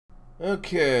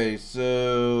Okay,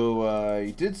 so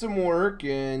I did some work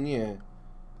and yeah.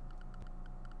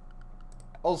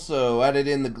 Also added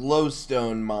in the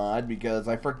glowstone mod because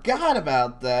I forgot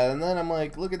about that, and then I'm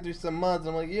like looking through some mods,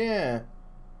 I'm like, yeah.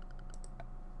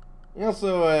 We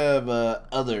also have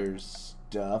other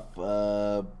stuff.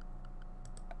 Let's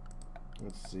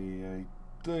see, I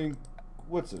think,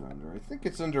 what's it under? I think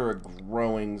it's under a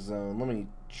growing zone. Let me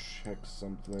check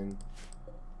something.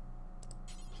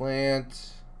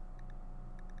 Plant.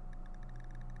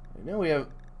 I know we have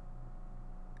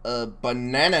a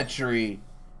banana tree.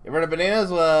 You ever heard of bananas?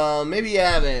 Well, maybe you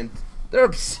haven't.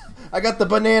 I got the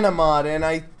banana mod, and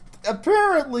I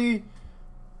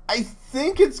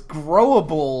think it's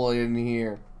growable in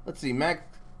here. Let's see, Mac.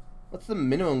 What's the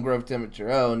minimum growth temperature?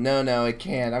 Oh, no, it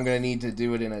can't. I'm gonna need to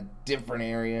do it in a different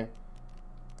area.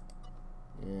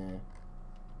 Yeah.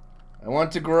 I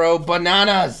want to grow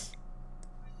bananas!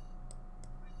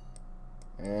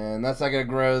 And that's not gonna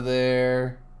grow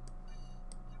there.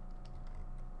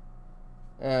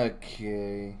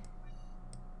 Okay.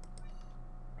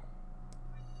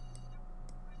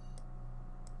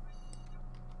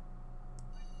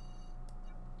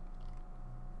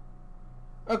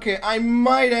 Okay, I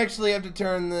might actually have to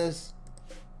turn this.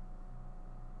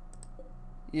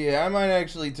 Yeah, I might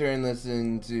actually turn this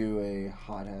into a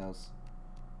hothouse.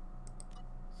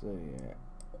 So, yeah.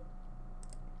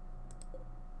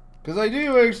 Because I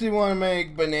do actually want to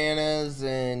make bananas,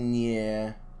 and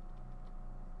yeah.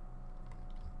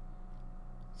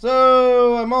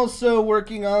 So, I'm also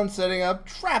working on setting up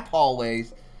trap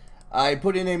hallways. I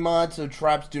put in a mod so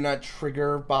traps do not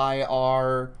trigger by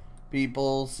our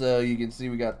people, so you can see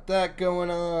we got that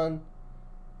going on.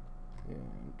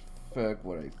 And in fact,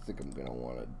 what I think I'm going to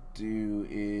want to do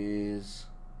is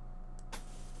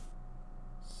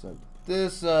set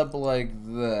this up like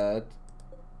that.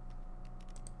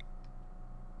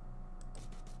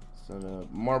 Set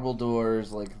up marble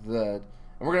doors like that.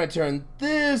 And we're going to turn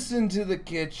this into the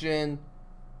kitchen.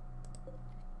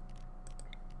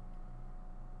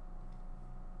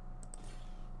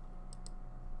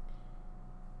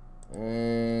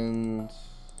 And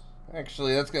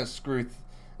actually, that's going to screw...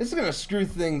 This is going to screw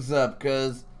things up,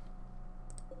 because...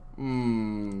 Or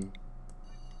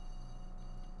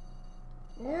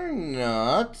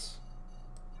not.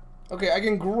 Okay, I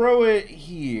can grow it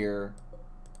here.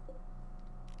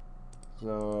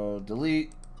 So,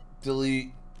 delete.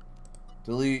 Delete.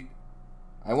 Delete.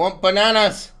 I want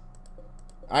bananas!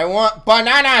 I want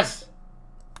bananas!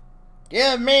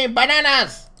 Give me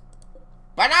bananas!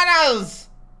 Bananas!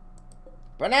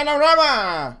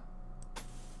 Banana-rama!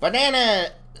 Bananas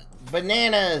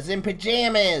in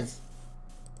pajamas!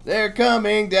 They're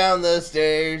coming down the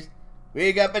stairs.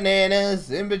 We got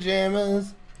bananas in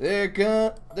pajamas.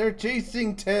 They're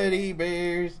chasing teddy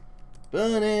bears.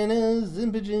 Bananas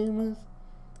in pajamas.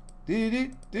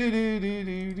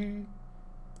 Do-do-do-do-do-do.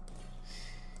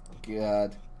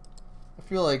 God. I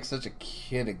feel like such a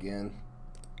kid again.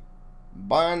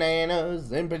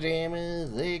 Bananas in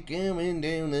pajamas, they coming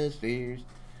down the stairs.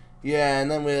 Yeah,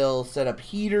 and then we'll set up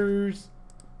heaters.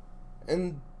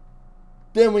 And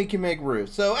then we can make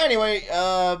roofs. So anyway,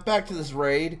 back to this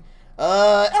raid.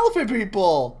 Elephant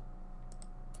people!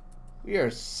 We are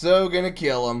so gonna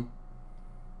kill them.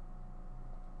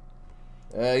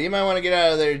 You might want to get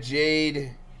out of there,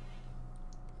 Jade.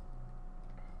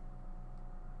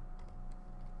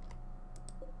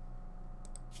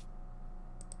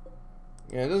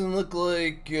 Yeah, it doesn't look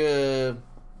like, yeah,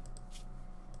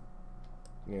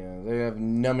 they have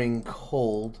numbing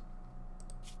cold.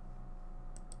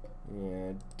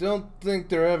 Yeah, don't think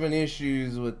they're having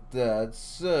issues with that,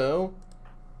 so...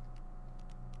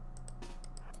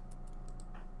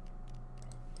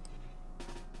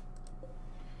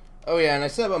 Oh yeah, and I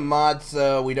set up a mod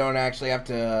so we don't actually have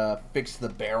to fix the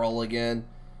barrel again.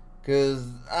 Because,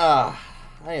 I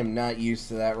am not used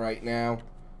to that right now.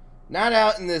 Not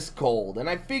out in this cold. And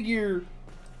I figure,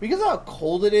 because of how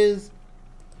cold it is,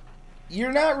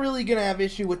 you're not really going to have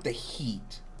issue with the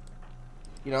heat.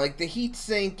 You know, like the heat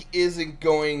sink isn't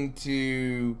going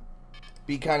to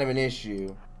be kind of an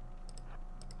issue.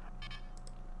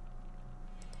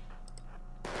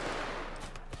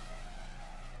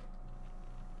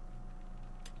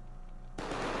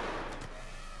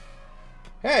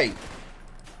 Hey!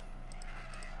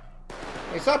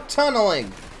 Hey, stop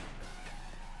tunneling!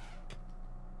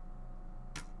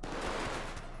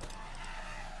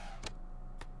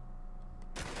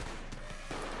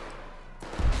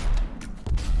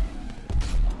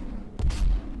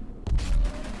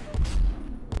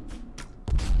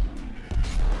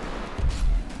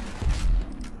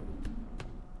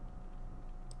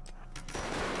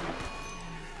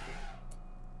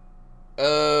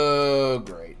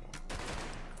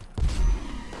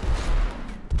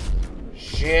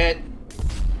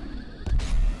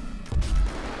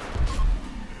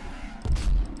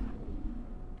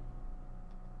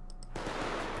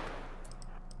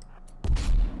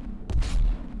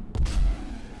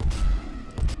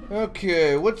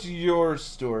 Okay, what's your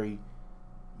story?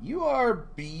 You are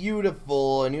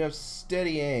beautiful and you have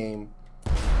steady aim.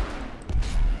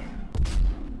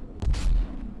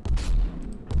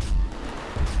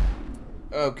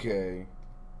 Okay.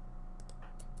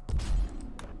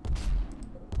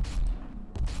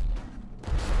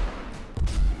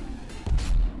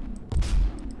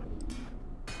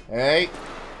 Hey.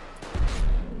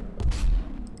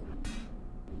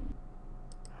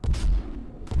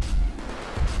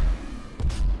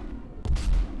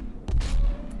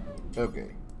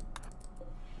 Okay.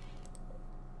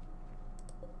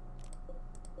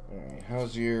 Alright,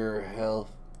 how's your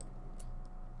health?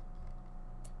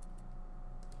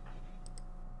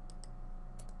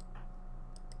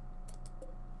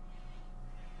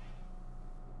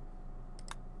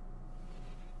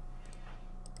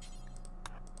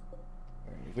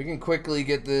 Alright, if we can quickly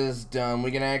get this done,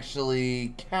 we can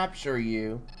actually capture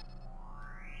you.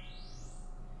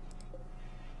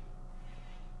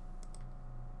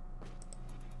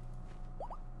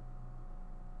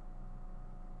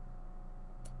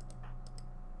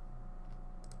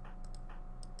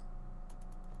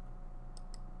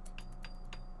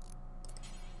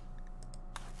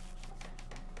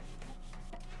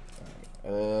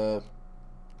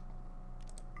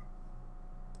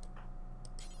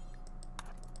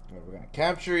 We're gonna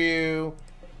capture you.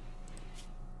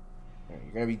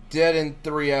 You're gonna be dead in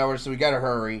 3 hours, so we gotta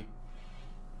hurry.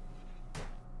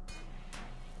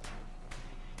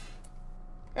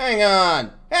 Hang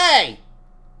on! Hey!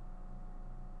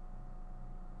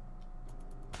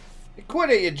 Quit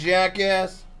it, you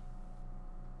jackass!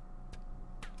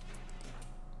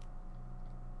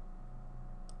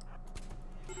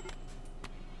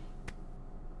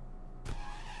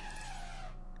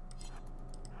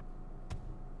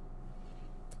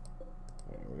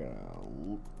 We're gonna...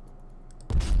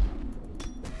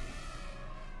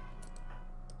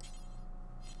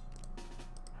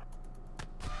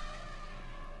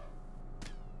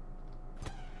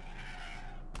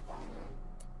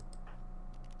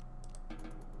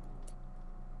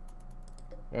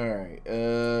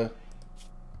 Alright,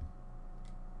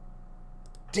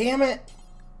 damn it!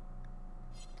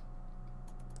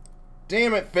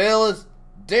 Damn it, fellas!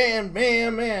 Damn,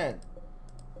 man!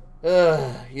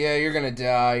 Yeah, you're gonna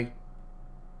die.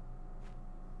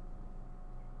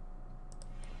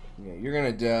 Yeah, you're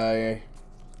gonna die.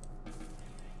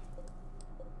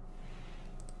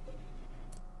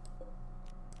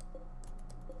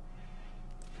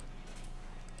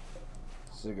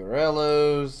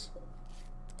 Cigarellos.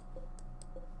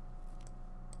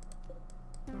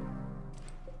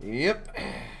 Yep.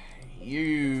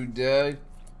 You die.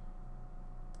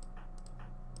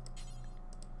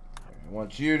 I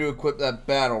want you to equip that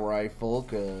battle rifle,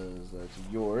 because that's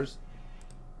yours.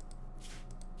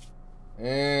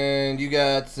 And you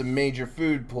got some major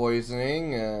food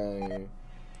poisoning. Yeah,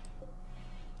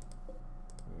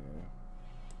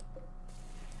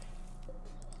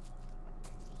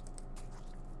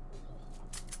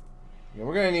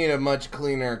 we're going to need a much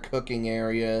cleaner cooking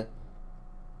area.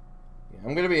 Yeah,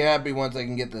 I'm going to be happy once I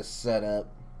can get this set up.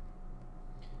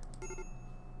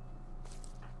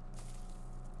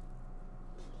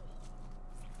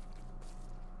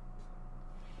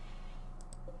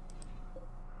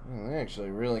 Well, they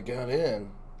actually really got in.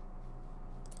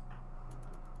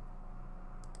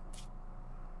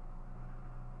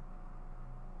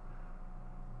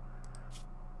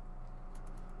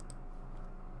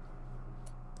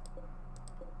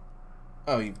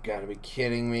 Oh, you've got to be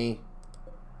kidding me.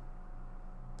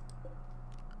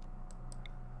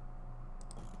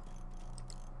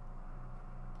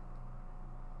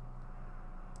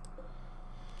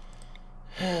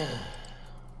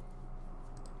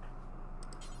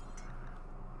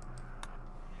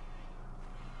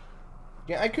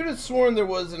 Yeah, I could have sworn there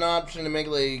was an option to make,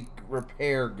 like,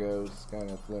 repair ghosts kind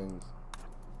of things.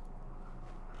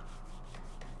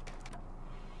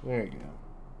 There you go.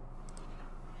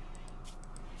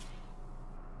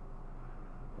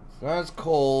 It's not as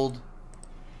cold.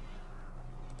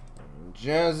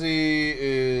 Jazzy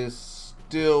is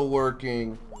still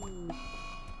working.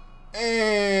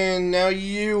 And now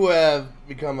you have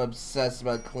become obsessed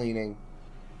about cleaning.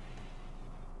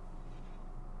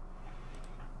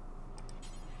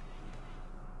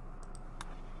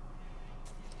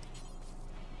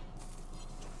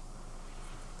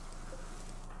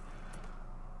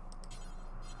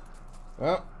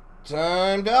 Well,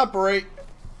 time to operate.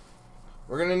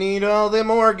 We're gonna need all them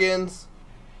organs.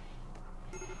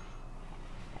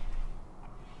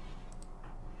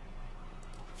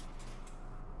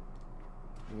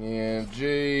 Yeah,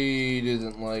 Jade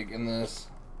isn't liking this.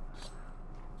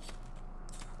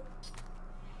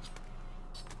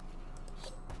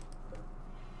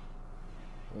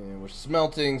 we're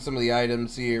smelting some of the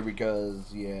items here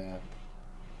because, yeah,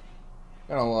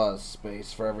 got a lot of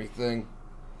space for everything.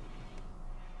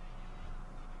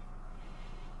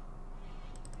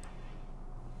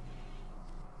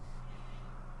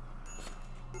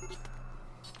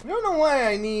 I don't know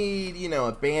why I need, you know,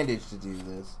 a bandage to do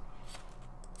this.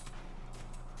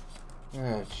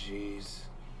 Oh, jeez.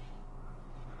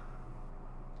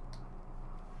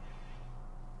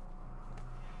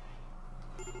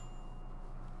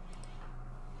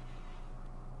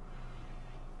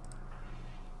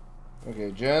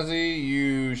 Okay, Jazzy,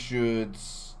 you should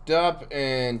stop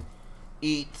and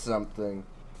eat something.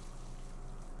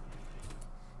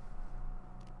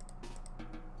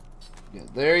 Yeah,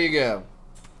 there you go.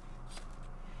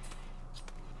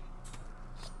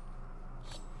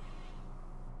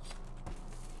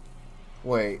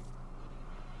 Wait.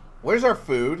 Where's our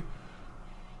food?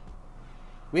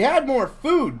 We had more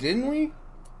food, didn't we?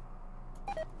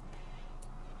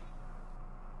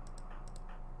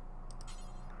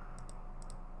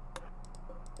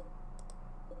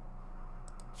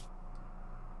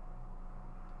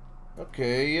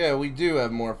 Okay, yeah, we do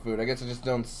have more food. I guess I just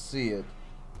don't see it.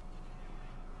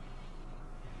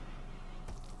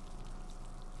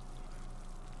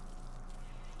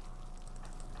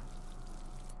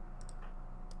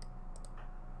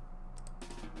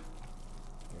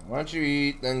 Why don't you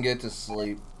eat, then get to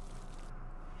sleep?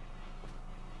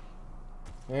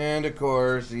 And of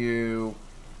course you...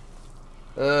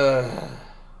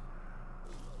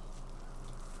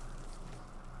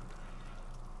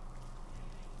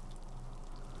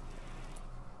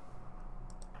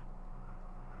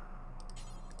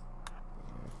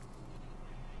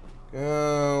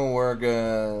 Go work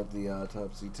at the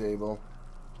autopsy table.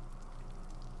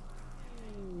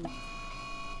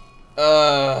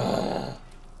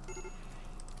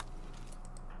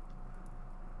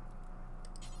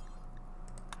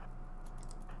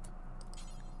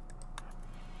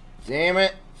 Damn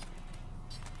it.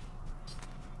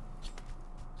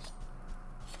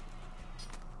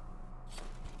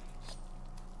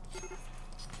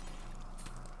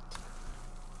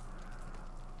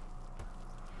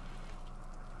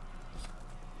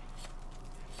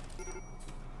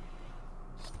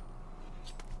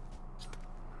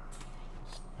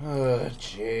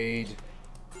 Jade.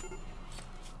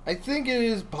 I think it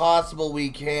is possible we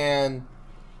can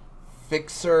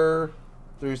fix her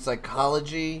through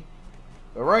psychology.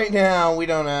 But right now, we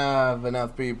don't have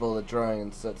enough people to try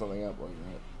and set something up like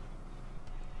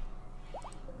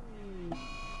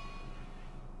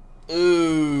that.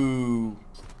 Ooh.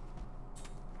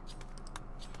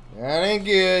 That ain't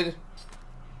good.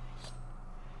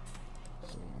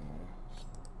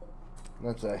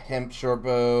 That's a hemp short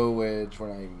bow, which we're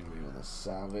not even going to be able to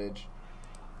salvage.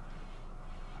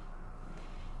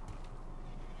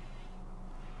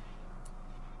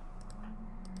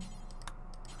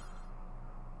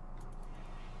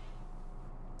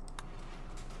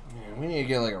 Man, we need to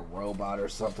get like a robot or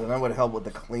something. That would help with the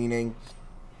cleaning.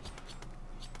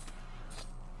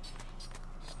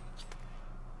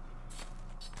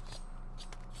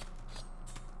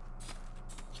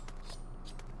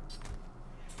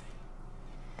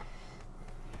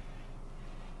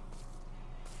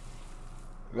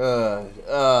 Good.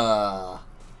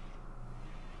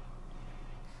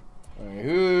 Alright,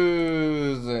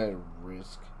 who's at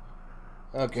risk?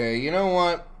 Okay, you know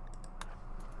what?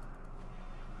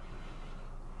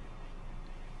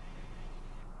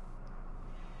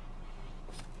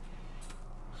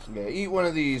 Yeah, eat one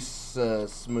of these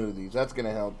smoothies. That's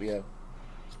gonna help you.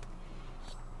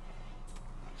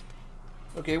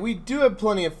 Okay, we do have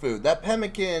plenty of food. That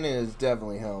pemmican is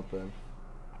definitely helping.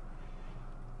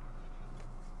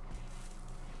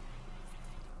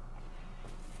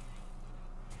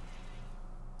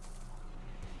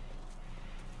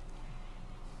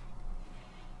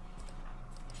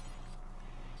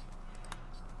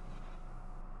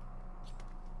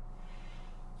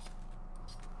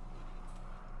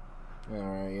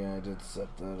 Alright, yeah, I did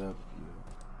set that up.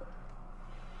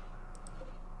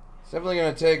 It's definitely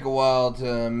going to take a while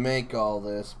to make all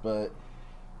this, but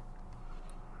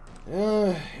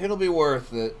it'll be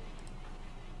worth it.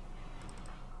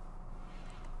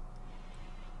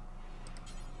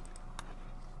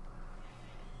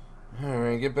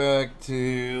 Alright, get back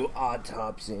to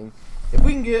autopsying. If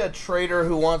we can get a trader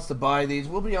who wants to buy these,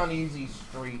 we'll be on easy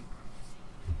street.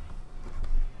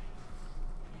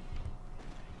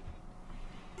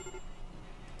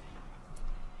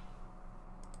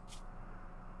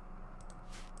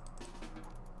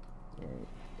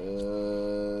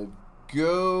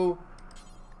 Go.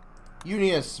 You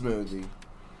need a smoothie.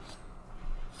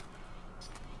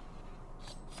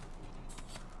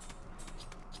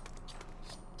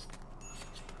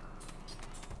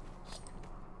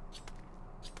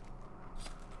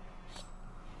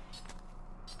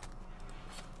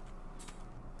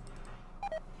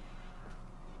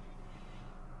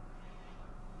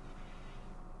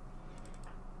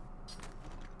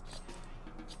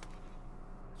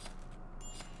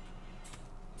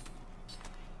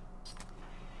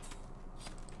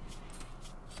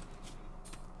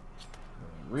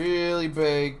 really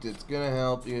baked. It's gonna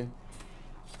help you.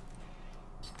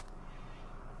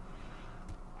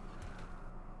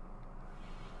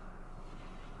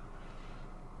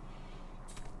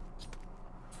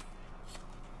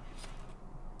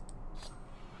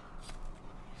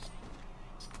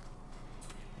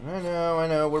 I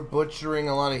know, we're butchering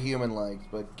a lot of human legs,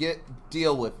 but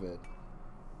deal with it.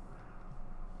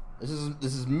 This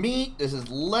is meat, this is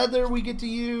leather we get to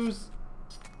use.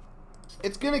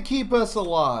 It's gonna keep us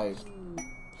alive.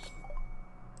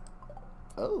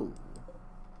 Oh.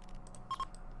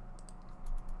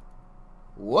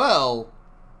 Well.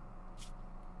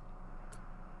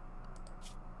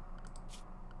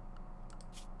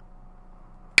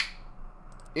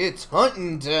 It's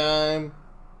hunting time.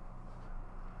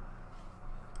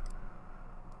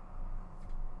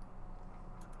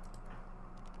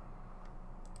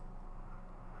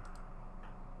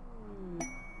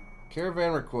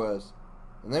 Caravan request.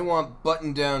 And they want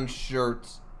button-down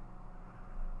shirts.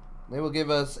 They will give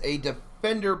us a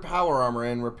defender power armor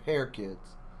and repair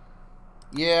kits.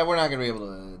 Yeah, we're not going to be able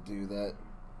to do that.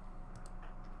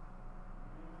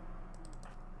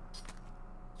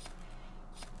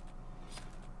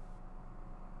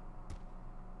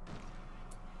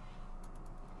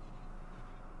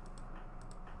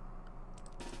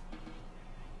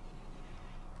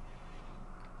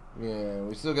 Yeah,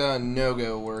 we still got a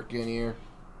no-go work in here.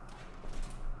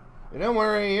 Hey, don't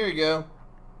worry, here you go.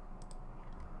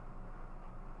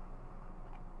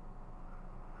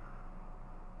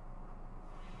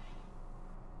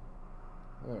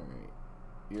 Alright.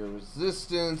 Your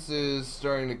resistance is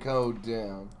starting to go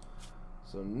down.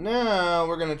 So now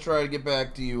we're going to try to get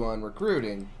back to you on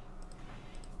recruiting.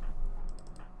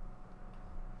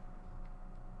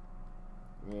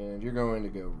 And you're going to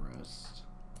go rest.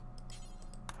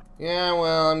 Yeah,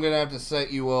 well, I'm going to have to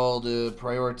set you all to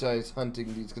prioritize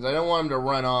hunting these, because I don't want them to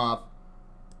run off.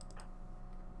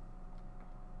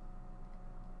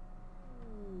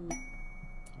 A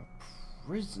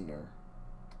prisoner.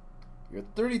 You're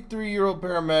a 33-year-old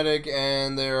paramedic,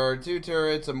 and there are 2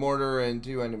 turrets, a mortar, and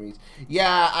 2 enemies.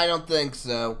 Yeah, I don't think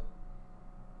so.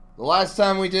 The last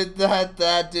time we did that,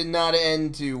 that did not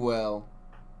end too well.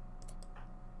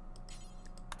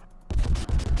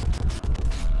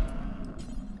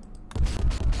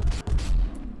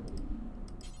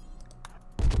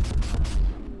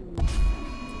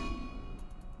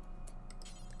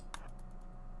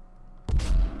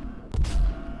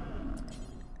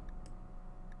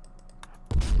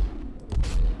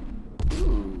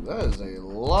 That is a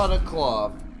lot of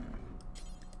cloth.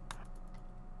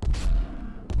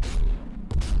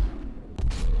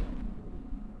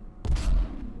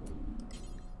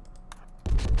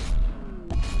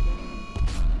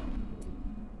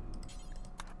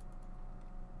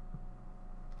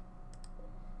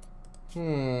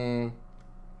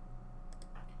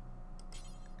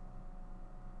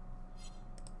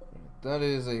 That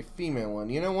is a female one.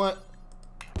 You know what?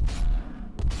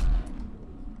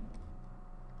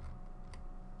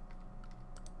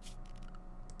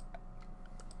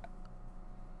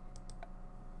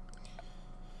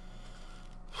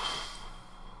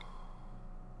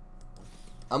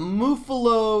 A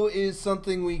Muffalo is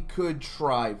something we could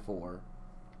try for.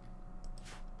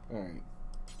 Alright.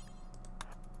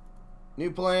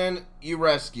 New plan, you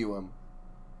rescue him.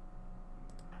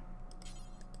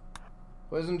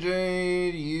 Poison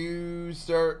Jade, you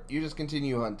just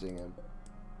continue hunting him.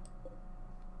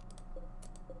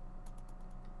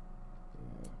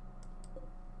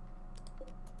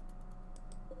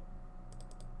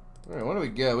 Alright, what do we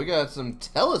got? We got some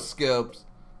telescopes.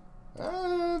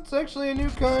 It's actually a new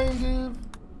kind of...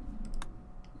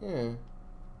 Yeah.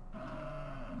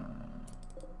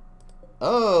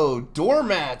 Oh,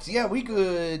 doormats! Yeah, we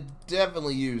could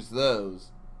definitely use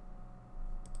those.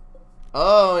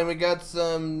 Oh, and we got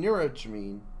some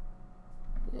neurochmine.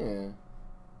 Yeah.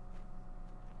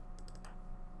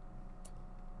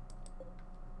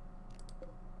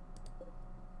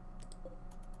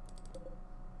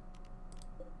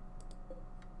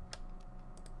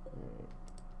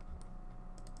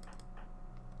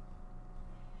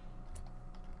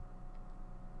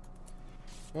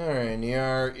 Alright,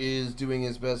 Niar is doing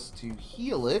his best to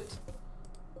heal it.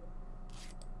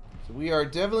 So we are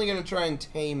definitely going to try and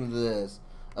tame this.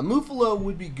 A Muffalo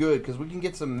would be good, because we can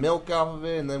get some milk off of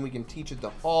it, and then we can teach it to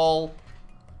haul.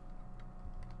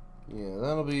 Yeah,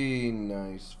 that'll be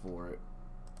nice for it.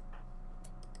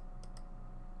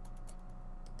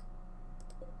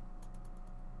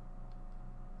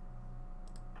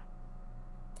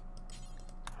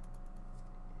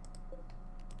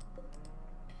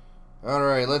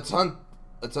 Alright, let's hunt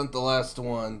the last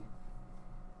one.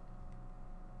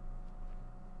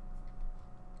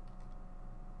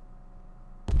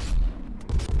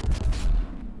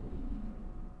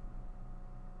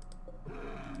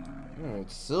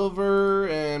 Alright, silver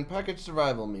and packaged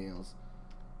survival meals.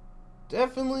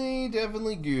 Definitely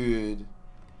good.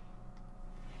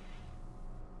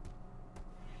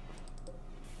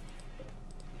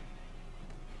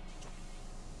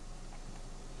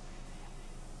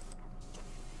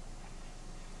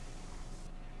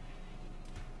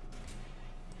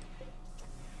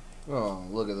 Oh,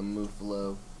 look at the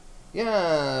Muffalo.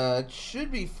 Yeah, it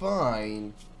should be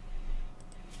fine.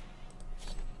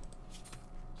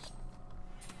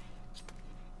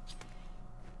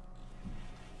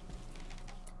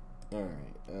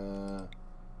 Alright,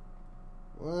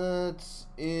 let's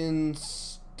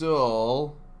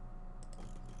install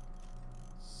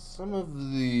some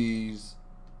of these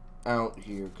out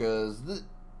here, because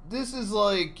this is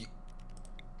like,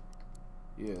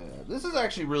 yeah, this is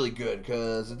actually really good,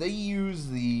 because if they use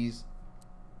these,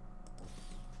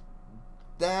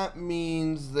 that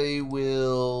means they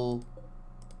will,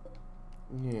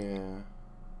 yeah.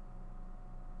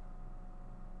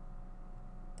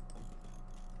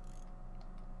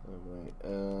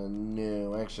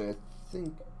 No, actually, I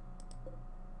think...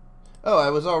 Oh, I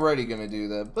was already gonna do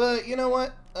that, but you know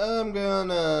what? I'm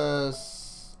gonna...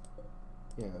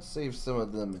 yeah, save some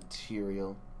of the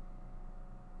material.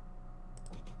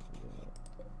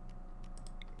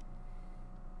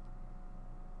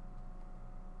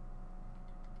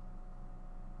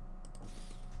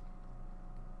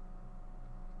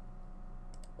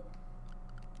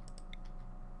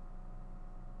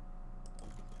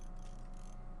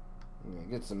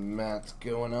 Get some mats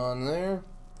going on there.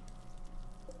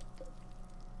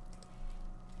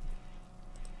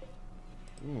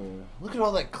 Look at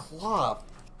all that cloth.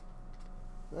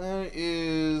 That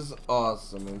is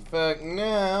awesome. In fact,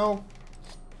 now...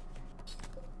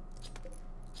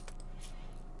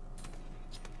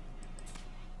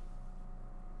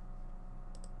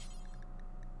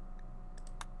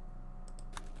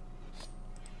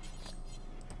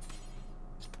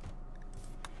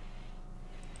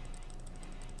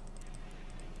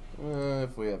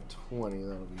 if we have 20,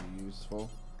 that'll be useful.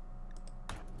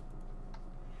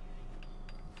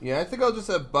 Yeah, I think I'll just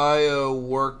have Bio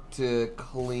work to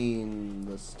clean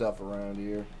the stuff around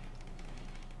here.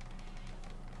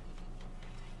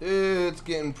 It's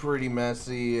getting pretty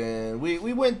messy, and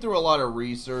we went through a lot of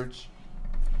research.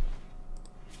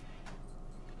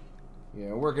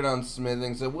 Yeah, working on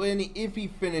smithing, so if he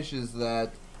finishes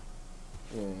that,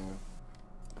 yeah.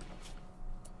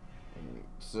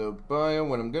 So, Bio,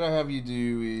 what I'm gonna have you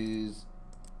do is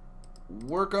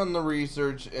work on the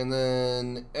research, and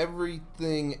then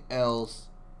everything else,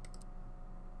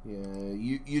 yeah,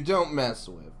 you don't mess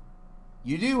with.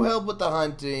 You do help with the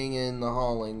hunting and the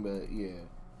hauling, but yeah.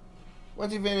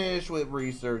 Once you finish with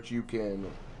research, you can...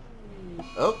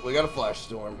 Oh, we got a flash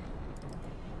storm.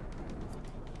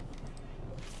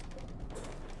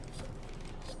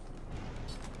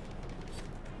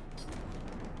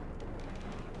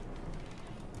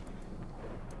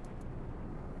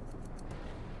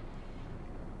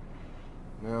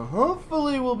 Now,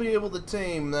 hopefully we'll be able to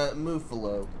tame that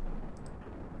Muffalo.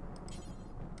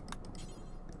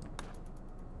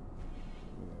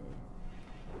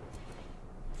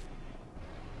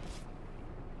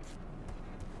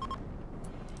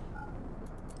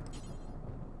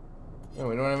 Oh,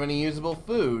 we don't have any usable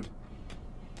food.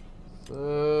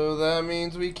 So that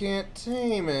means we can't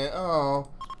tame it. Oh.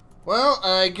 Well,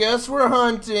 I guess we're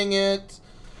hunting it.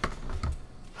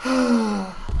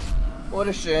 What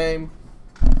a shame.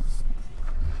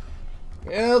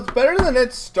 Yeah, it's better than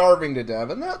it starving to death,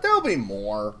 and there'll be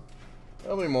more.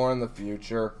 There'll be more in the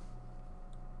future.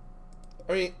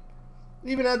 I mean,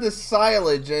 even had this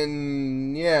silage,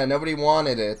 and yeah, nobody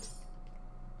wanted it.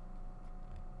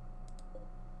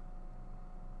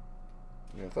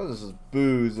 Yeah, I thought this was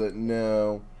booze, but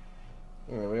no.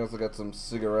 Yeah, we also got some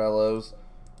cigarellos.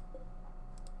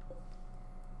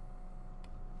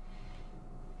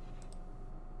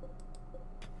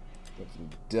 Got some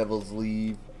devil's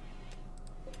leaf.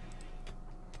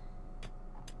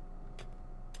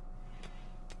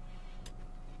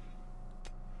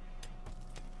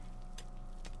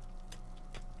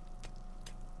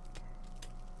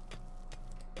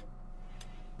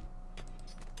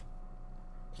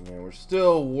 Yeah, we're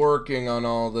still working on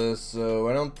all this, so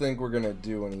I don't think we're gonna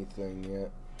do anything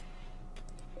yet.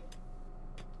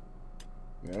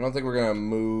 Yeah, I don't think we're gonna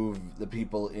move the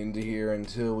people into here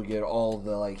until we get all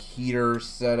the like heaters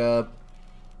set up.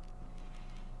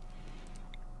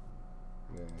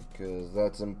 Yeah, because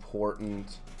that's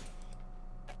important.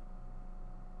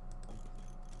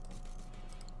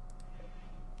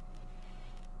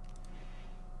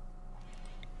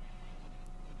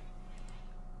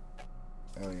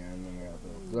 Oh yeah, and then we got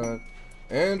Build that.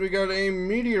 And we got a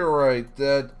meteorite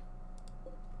that...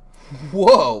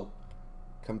 Whoa!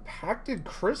 Compacted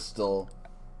crystal.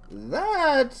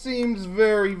 That seems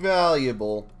very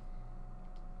valuable.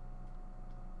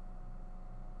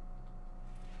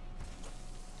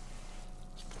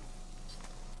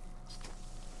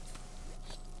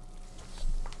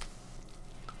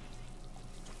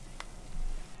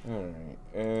 Alright,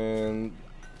 and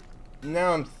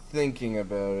now I'm thinking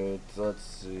about it. Let's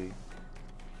see.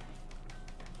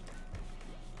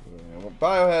 Yeah, well,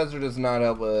 biohazard does not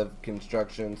help with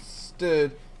construction.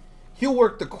 Instead, he'll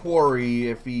work the quarry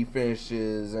if he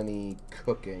finishes any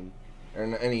cooking or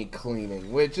any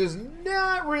cleaning, which is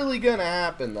not really gonna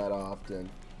happen that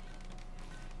often.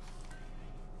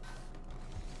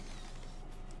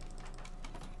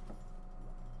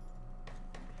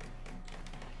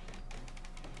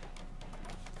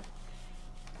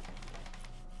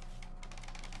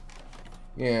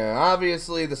 Yeah,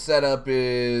 obviously the setup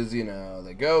is, you know,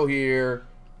 they go here,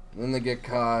 then they get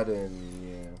caught, and,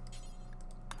 yeah.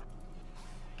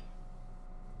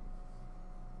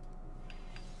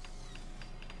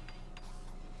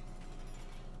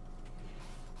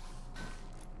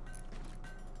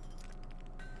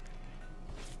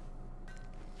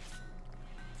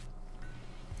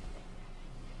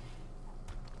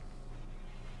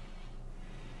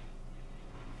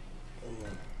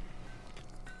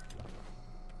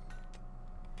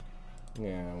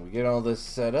 Yeah, we get all this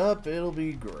set up, it'll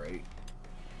be great.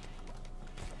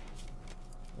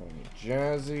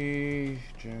 Jazzy.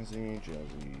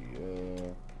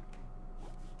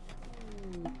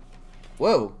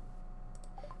 Whoa!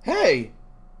 Hey!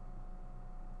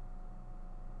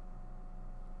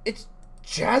 It's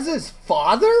Jazz's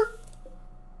father?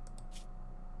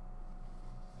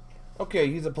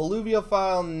 Okay, he's a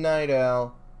paluviophile night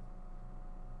owl.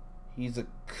 He's a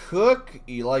cook.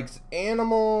 He likes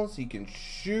animals. He can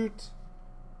shoot.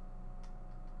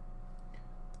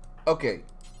 Okay.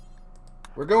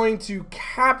 We're going to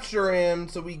capture him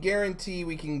so we guarantee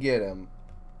we can get him.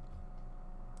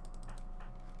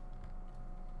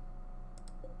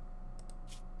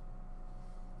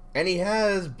 And he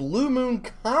has Blue Moon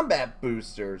combat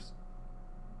boosters.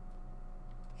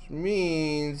 Which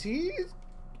means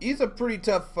he's a pretty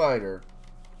tough fighter.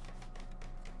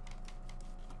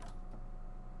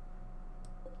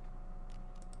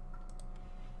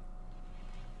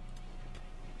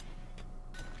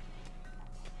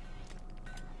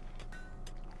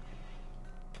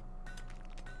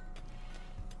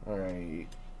 Alright.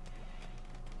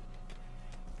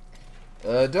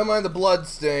 Don't mind the blood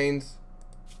stains.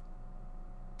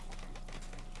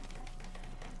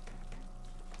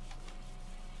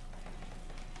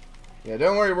 Yeah,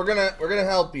 don't worry, we're gonna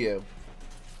help you.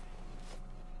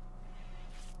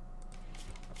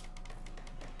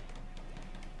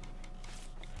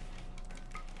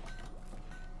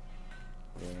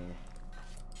 Yeah.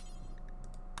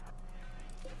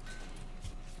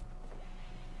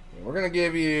 We're gonna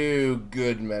give you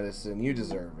good medicine. You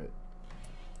deserve it.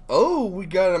 Oh, we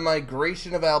got a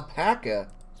migration of alpaca.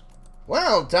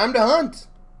 Well, time to hunt.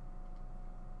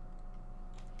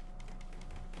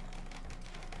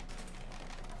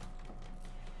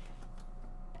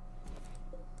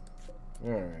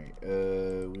 Alright,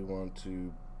 we want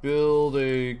to build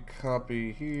a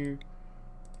copy here.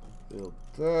 Build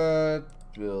that.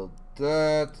 Build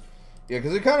that. Yeah,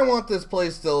 because we kind of want this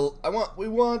place to... we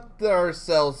want our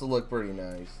cells to look pretty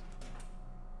nice.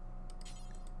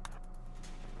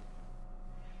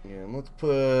 Yeah, and let's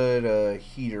put a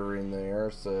heater in there,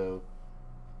 so...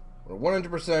 We're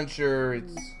 100% sure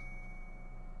it's...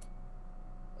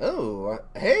 Oh,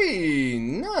 hey,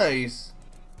 nice!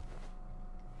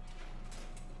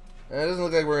 It doesn't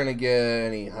look like we're gonna get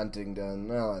any hunting done.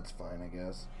 Well, that's fine, I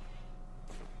guess.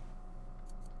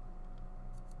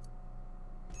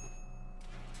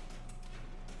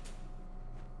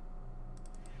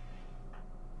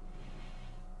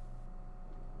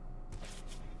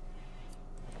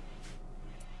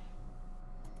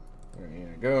 Yeah,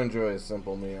 go enjoy a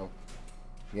simple meal.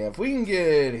 Yeah, if we can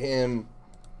get him...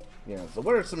 Yeah, so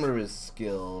what are some of his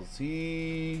skills?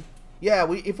 Yeah,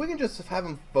 if we can just have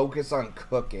him focus on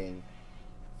cooking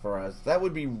for us, that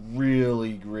would be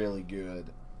really, really good.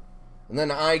 And then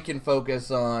I can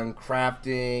focus on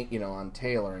crafting, you know, on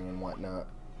tailoring and whatnot.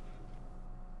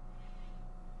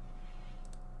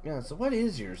 Yeah, so what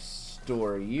is your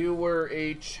story? You were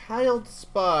a child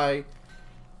spy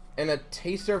and a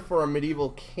taster for a medieval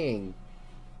king.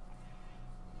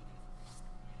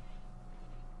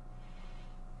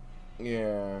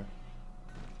 Yeah.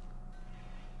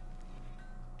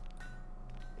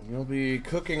 You'll be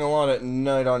cooking a lot at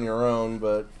night on your own,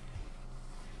 but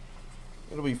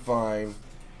It'll be fine.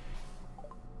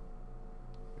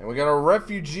 And we got a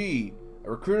refugee.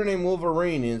 A recruiter named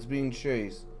Wolverine is being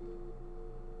chased.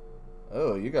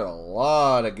 Oh, you got a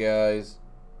lot of guys.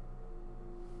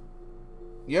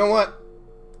 You know what?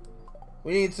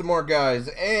 We need some more guys.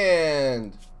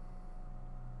 And...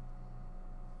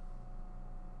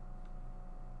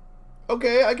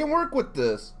 okay, I can work with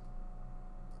this.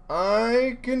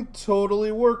 I can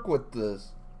totally work with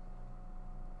this.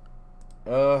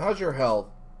 How's your health?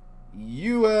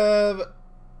 You have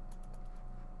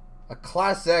a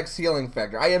Class X healing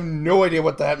factor. I have no idea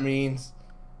what that means.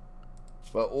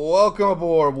 But welcome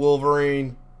aboard,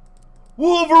 Wolverine.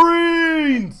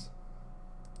 Wolverines!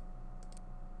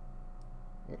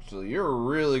 Actually, you're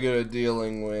really good at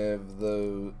dealing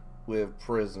with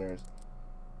prisoners.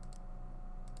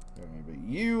 Alright, but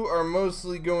you are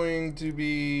mostly going to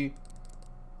be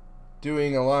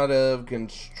doing a lot of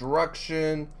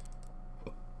construction,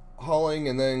 hauling,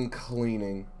 and then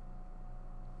cleaning.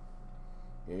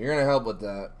 Yeah, you're gonna help with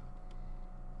that.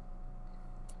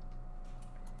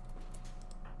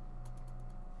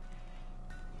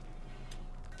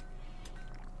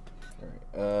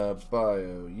 Alright,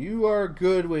 Bio, you are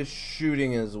good with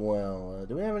shooting as well.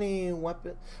 Do we have any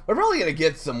weapons? We're probably gonna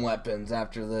get some weapons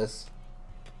after this.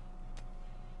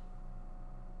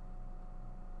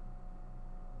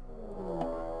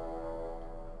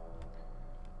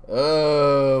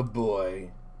 Oh boy.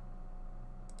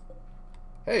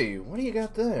 Hey, what do you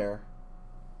got there?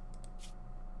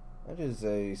 That is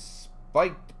a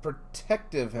spiked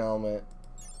protective helmet.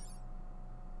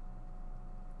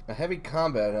 A heavy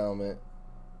combat helmet.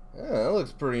 Yeah, that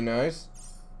looks pretty nice.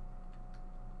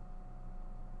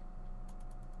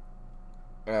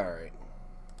 Alright.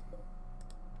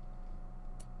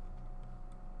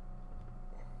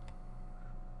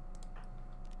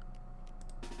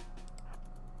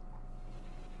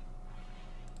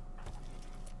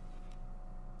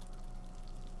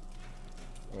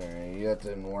 Alright, that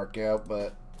didn't work out,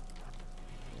 but...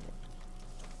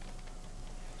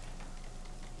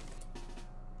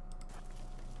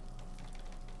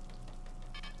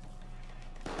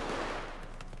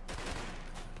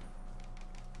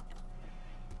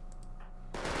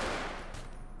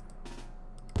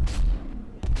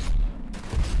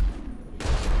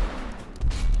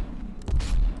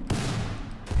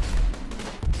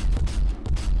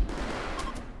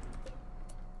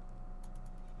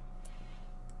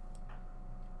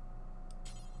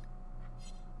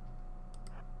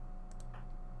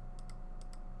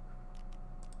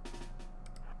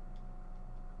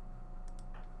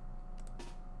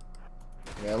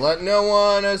 yeah, let no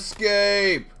one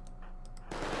escape!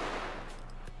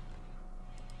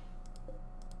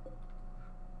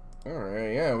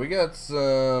 Alright, yeah, we got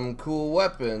some cool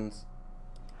weapons.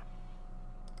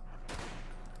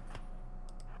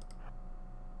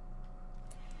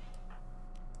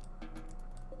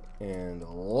 And a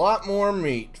lot more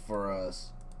meat for us.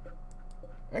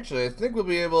 Actually, I think we'll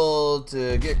be able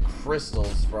to get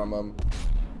crystals from them.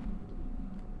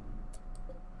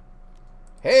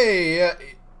 Hey,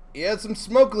 you had some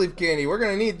smoke leaf candy. We're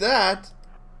gonna need that.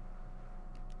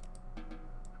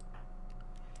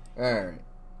 Alright.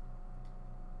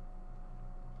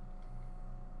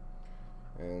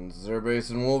 And Zerbase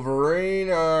and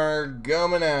Wolverine are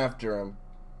coming after him.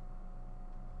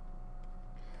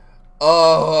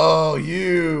 Oh,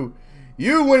 you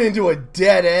went into a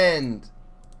dead end.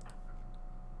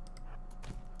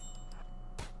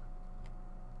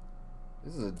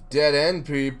 This is a dead end,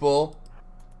 people.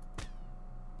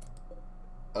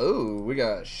 Oh, we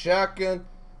got a shotgun,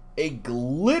 a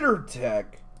glitter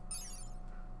tech.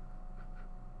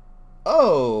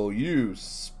 Oh, you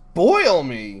spoil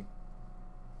me.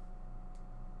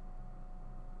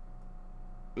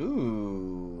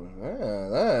 Ooh, yeah,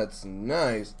 that's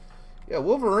nice. Yeah,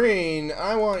 Wolverine,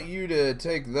 I want you to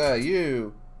take that.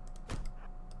 You.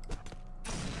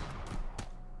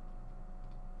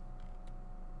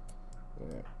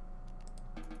 Yeah.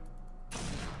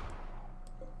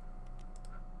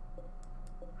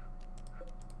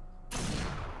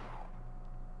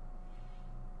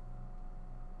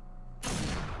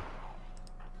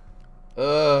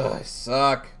 Ugh, I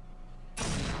suck.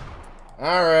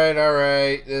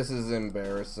 Alright. This is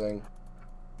embarrassing.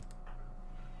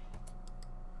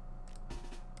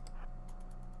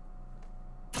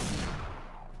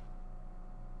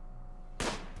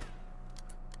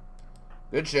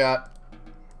 Good shot.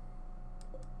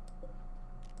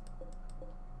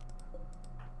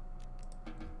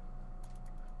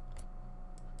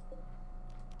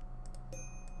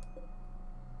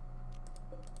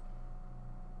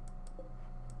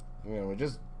 Yeah, we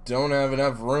just don't have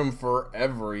enough room for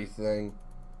everything.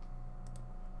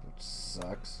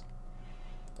 sucks.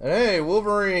 And hey,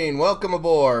 Wolverine, welcome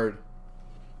aboard.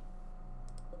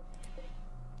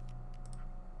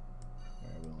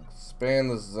 Alright, we'll expand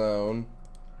the zone.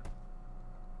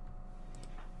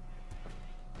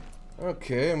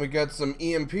 Okay, and we got some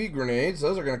EMP grenades.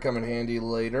 Those are going to come in handy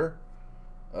later.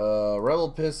 Rebel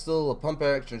pistol, a pump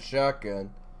action shotgun.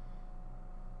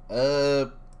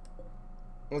 Let's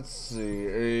see.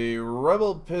 A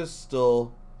rebel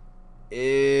pistol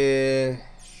is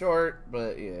short,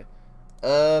 but yeah.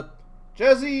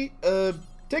 Jesse,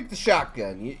 take the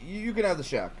shotgun. You can have the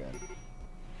shotgun.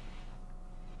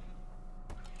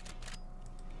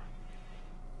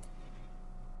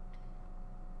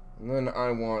 And then I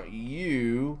want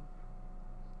you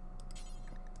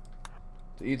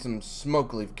to eat some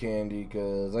smoke leaf candy,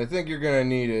 because I think you're gonna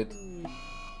need it.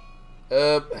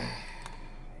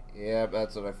 Yeah,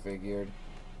 that's what I figured.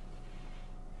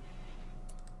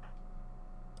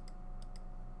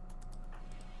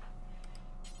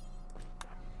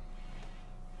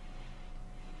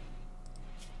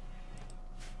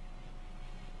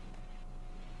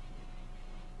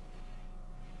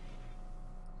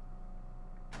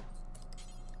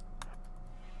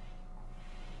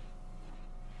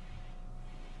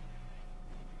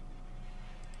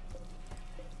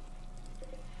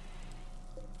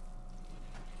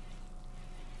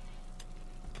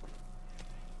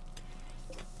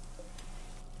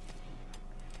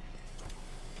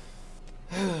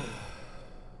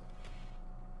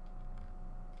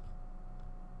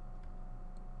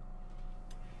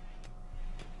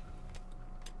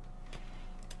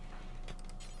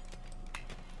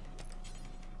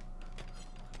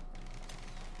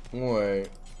 Wait.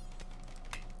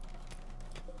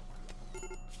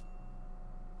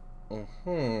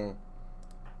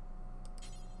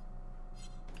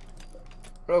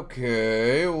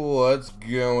 Okay, what's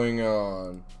going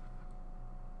on?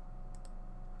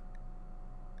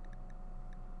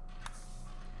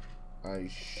 I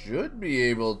should be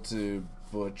able to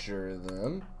butcher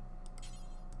them.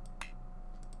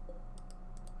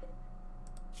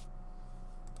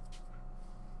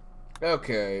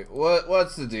 Okay,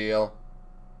 what's the deal?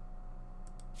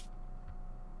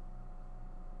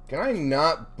 Can I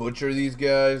not butcher these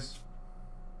guys?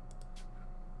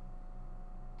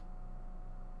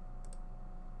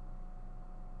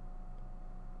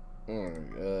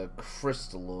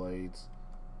 Crystalloids.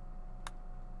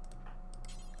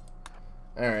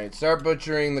 Alright, start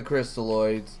butchering the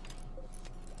crystalloids.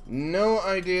 No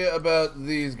idea about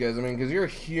these guys. I mean, because you're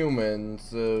human,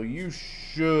 so you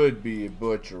should be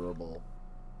butcherable.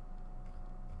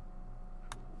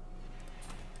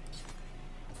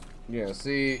 Yeah,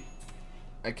 see,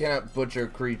 I cannot butcher a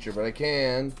creature, but I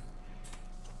can.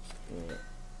 Yeah.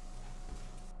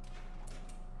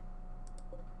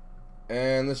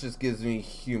 And this just gives me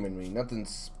human meat, nothing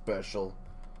special.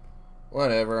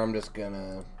 Whatever, I'm just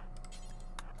gonna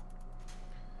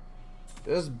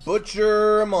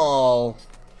butcher them all.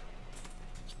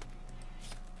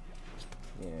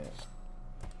 Yeah.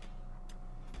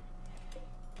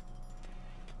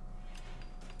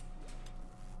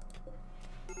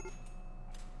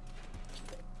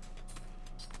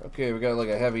 Okay, we got like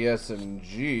a heavy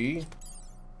SMG.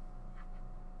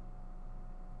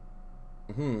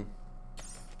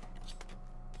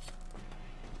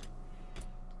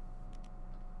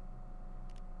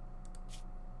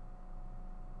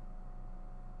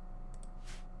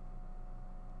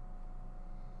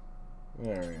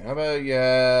 Alright, how about you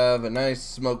have a nice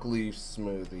smoke leaf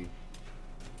smoothie?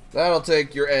 That'll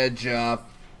take your edge off.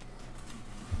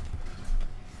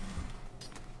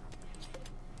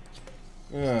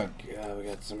 Oh god, we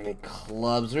got so many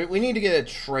clubs. We need to get a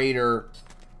trader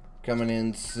coming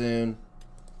in soon.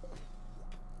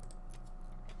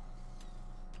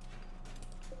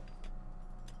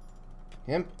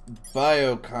 Hemp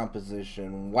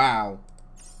biocomposition. Wow.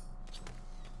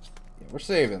 Yeah, we're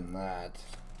saving that.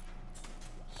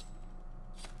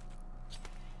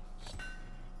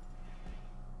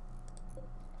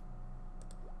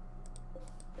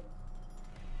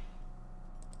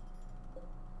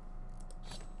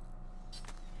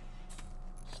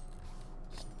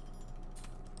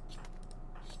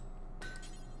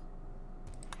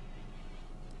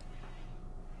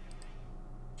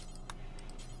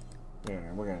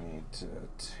 Alright, we're gonna need to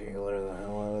tailor the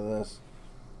hell out of this.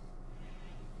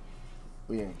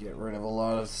 We gotta get rid of a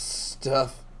lot of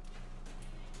stuff.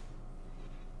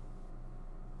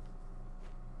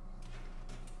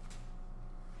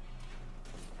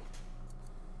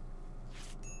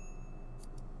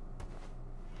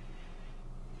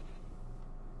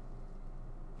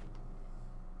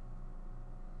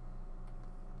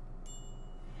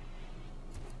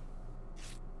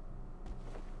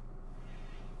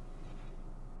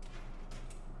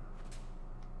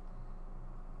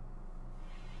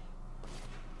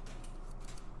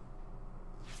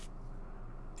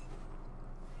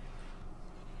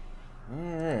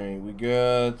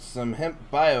 got some hemp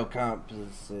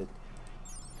biocomposite.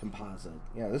 Composite.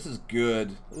 Yeah, this is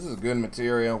good. This is good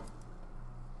material.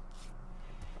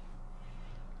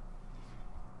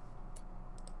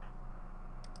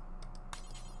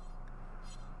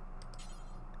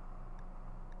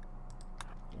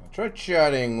 Try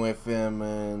chatting with him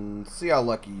and see how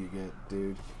lucky you get,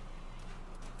 dude.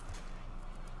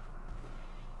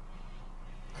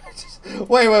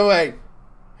 Wait.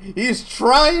 He's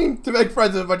trying to make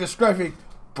friends with him by describing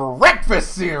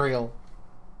breakfast cereal.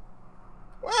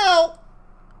 Well,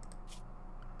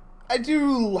 I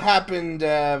do happen to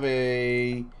have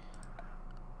a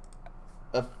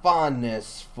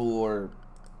fondness for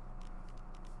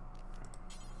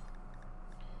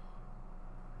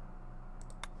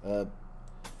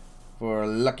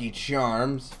Lucky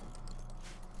Charms.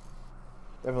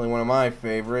 Definitely one of my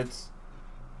favorites.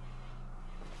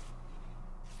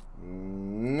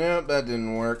 Nope, that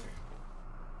didn't work.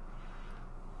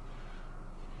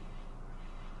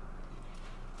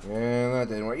 And that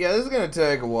didn't work. Yeah, this is gonna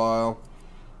take a while.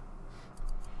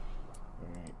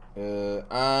 Alright.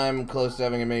 I'm close to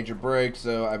having a major break,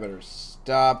 so I better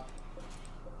stop.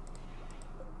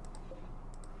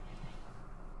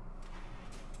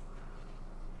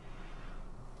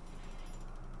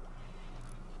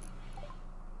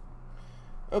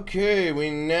 Okay, we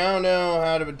now know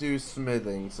how to do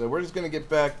smithing, so we're just gonna get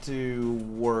back to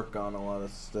work on a lot of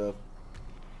stuff.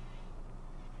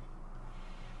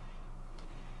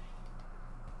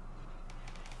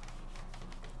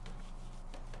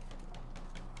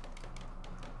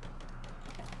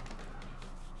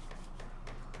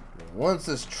 Once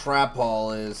this trap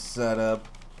hall is set up,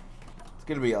 it's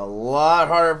gonna be a lot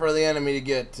harder for the enemy to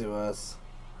get to us.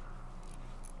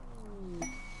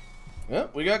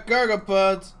 Yep, we got cargo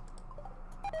pods.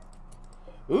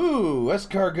 Ooh,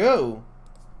 escargot.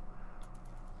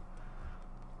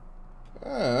 Ah,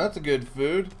 that's a good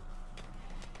food.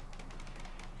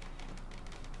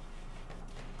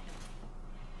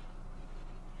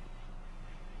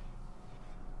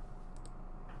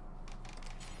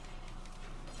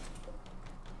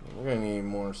 We're gonna need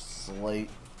more slate.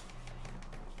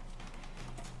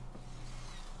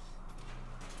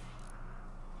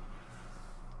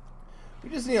 We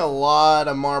just need a lot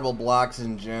of marble blocks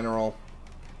in general.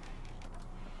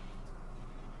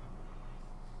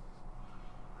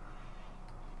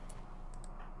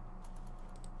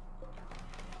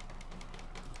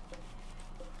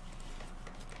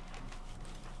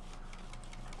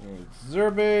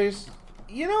 Zerbase.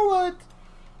 You know what?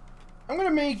 I'm gonna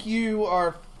make you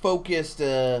our focused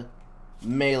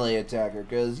melee attacker,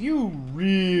 because you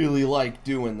really like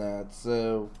doing that,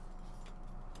 so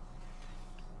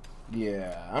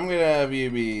yeah, I'm gonna have you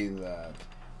be that.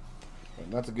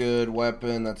 And that's a good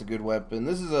weapon, that's a good weapon.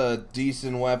 This is a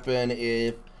decent weapon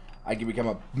if I can become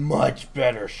a much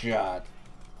better shot.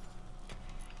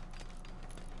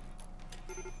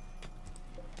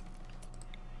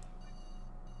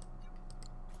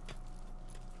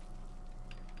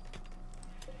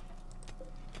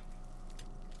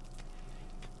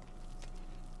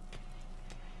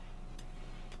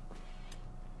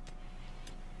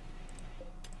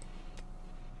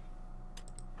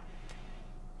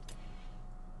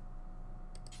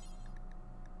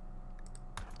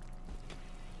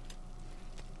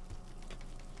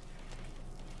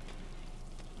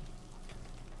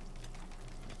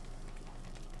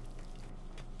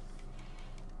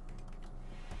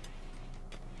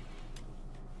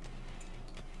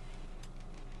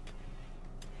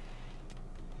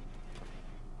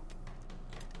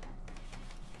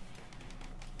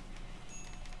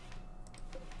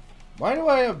 Why do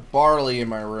I have barley in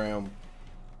my room?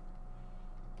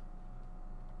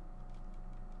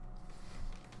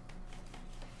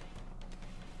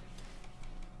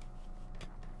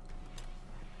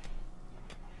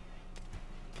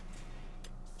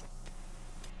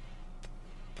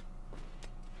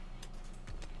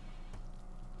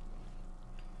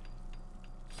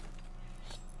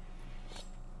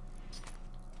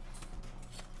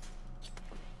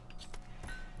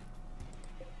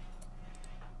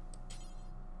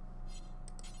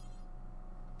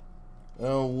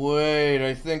 Oh wait,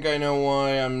 I think I know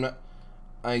why I'm not...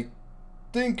 I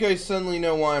think I suddenly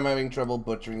know why I'm having trouble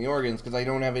butchering the organs, because I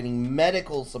don't have any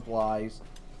medical supplies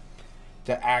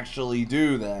to actually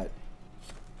do that.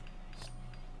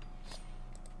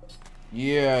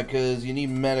 Yeah, because you need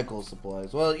medical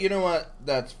supplies. Well, you know what?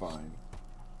 That's fine.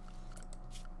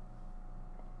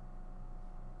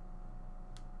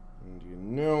 And you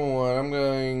know what? I'm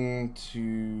going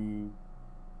to...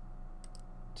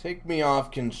 take me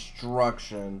off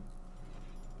construction.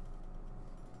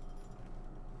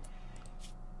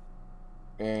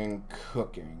 and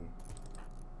cooking.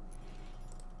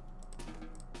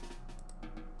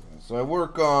 So I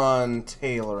work on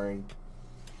tailoring.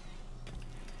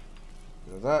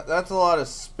 That's a lot of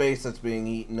space that's being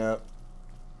eaten up.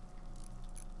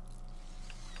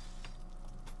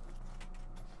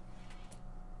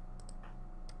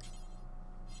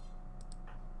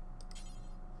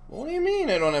 What do you mean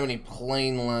I don't have any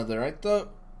plain leather? I thought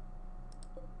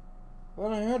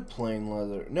I had plain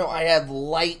leather. No, I had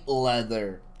light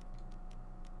leather.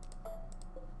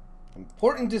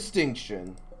 Important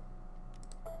distinction.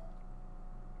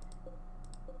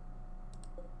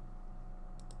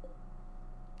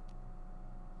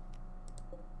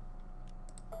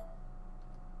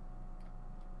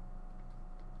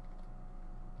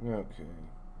 Okay.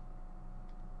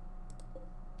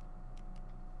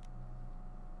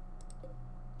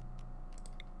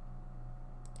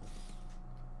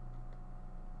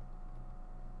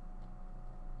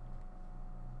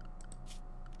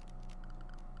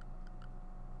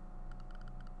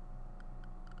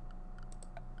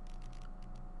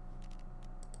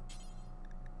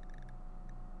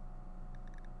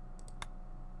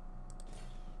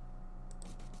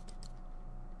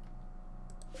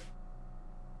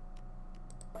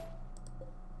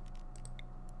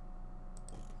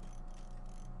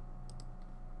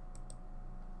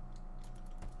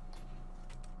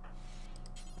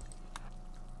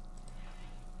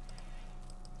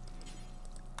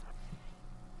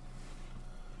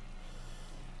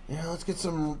 Yeah, let's get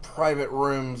some private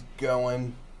rooms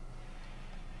going.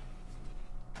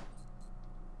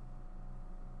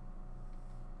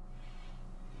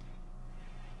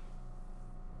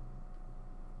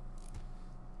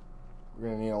 We're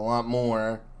gonna need a lot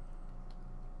more.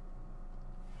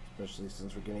 Especially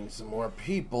since we're getting some more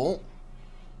people.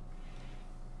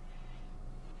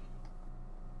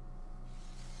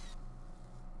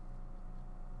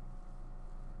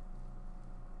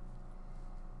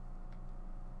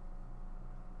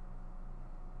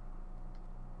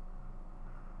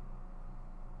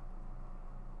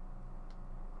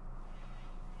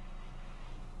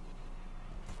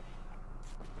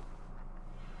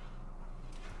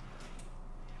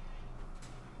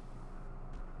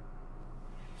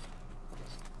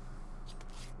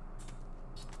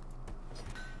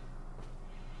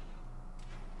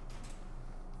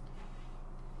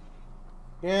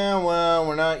 Yeah, well,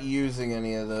 we're not using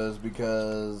any of those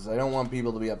because I don't want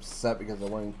people to be upset because they're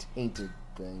wearing tainted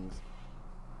things.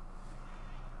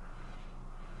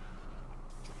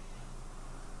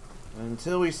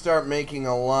 Until we start making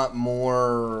a lot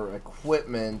more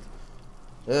equipment.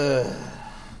 Ugh.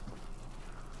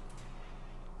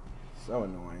 So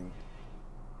annoying.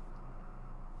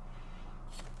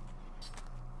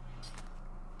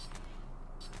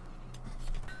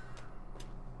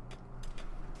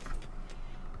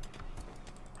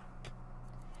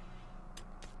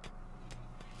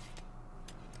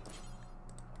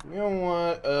 You know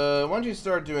what? Why don't you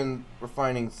start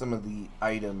refining some of the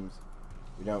items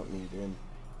we don't need in.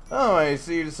 Oh, I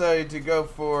see you decided to go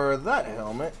for that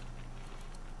helmet.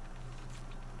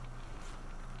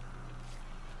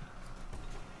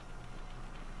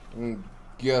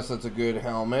 Guess that's a good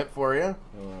helmet for you.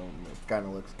 It kind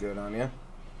of looks good on you.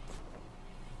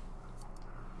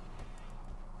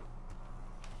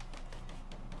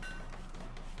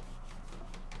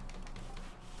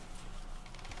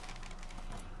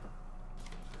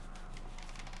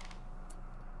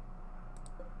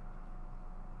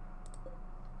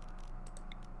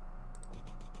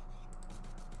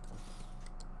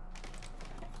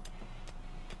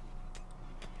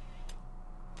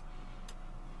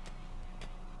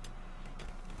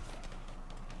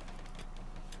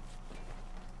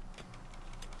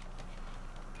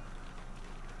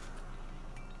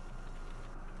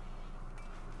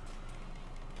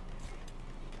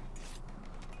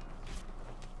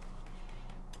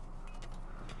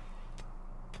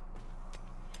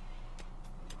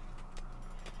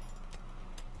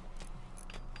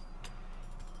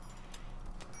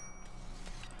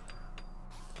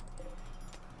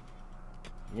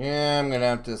 Yeah, I'm gonna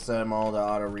have to set them all to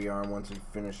auto rearm once we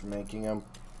finish making them.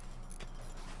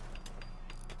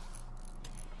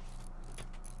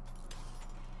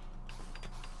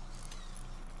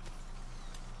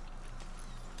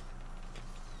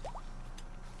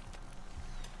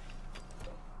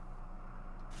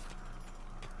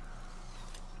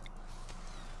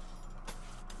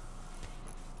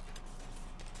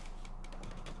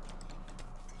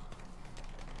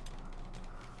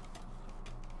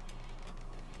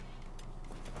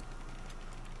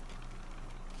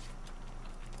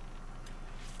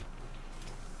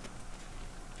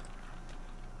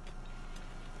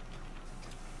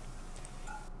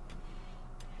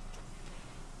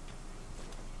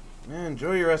 Yeah,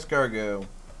 enjoy your escargot.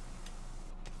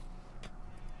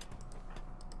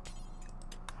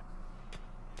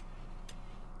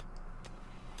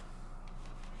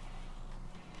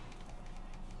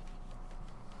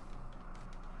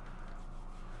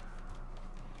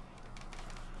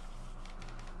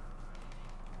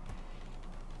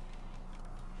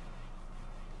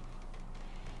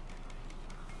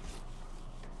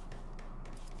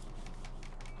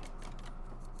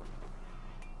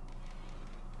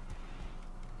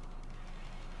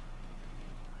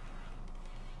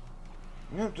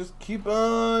 Yep, just keep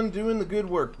on doing the good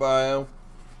work, Bio.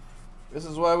 This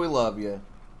is why we love you.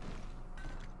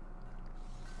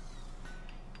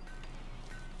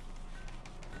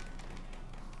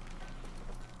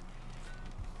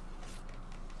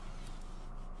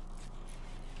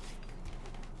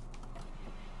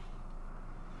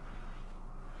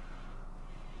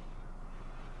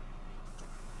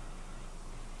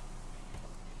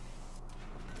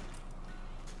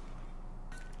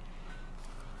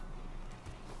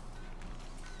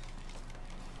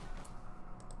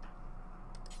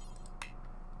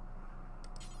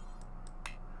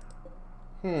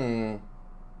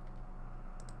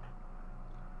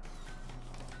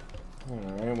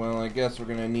 Alright, well, I guess we're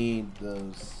gonna need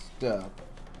those stuff.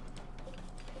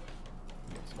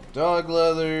 We got some dog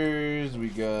leathers, we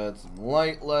got some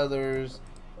light leathers,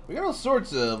 we got all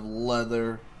sorts of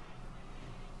leather.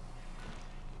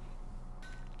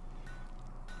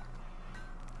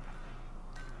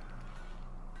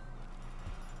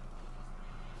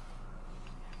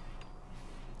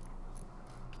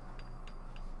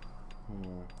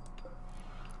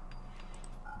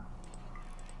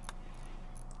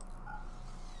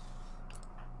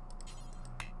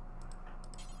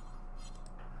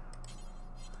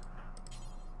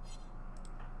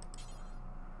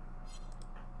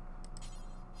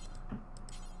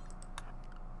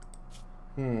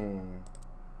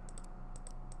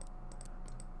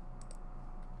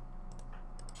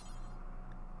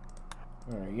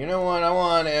 Alright, you know what? I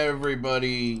want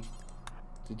everybody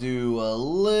to do a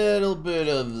little bit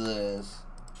of this.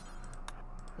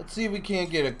 Let's see if we can't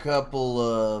get a couple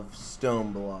of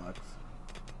stone blocks.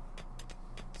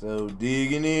 So,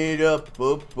 digging it up,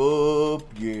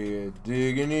 yeah.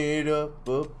 Digging it up,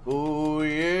 oh,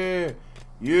 yeah.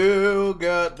 You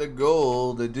got the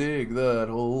gold to dig that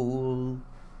hole.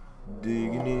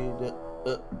 Digging it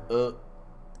up.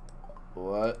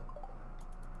 What?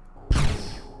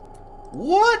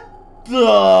 What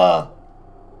the?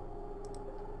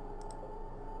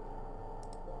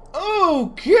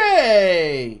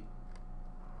 Okay.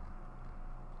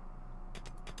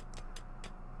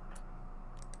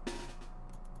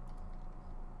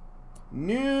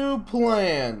 New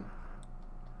plan.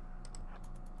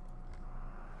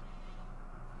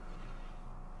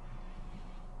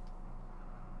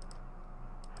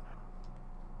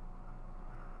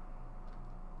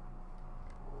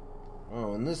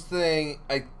 Oh, and this thing,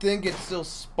 I think it's still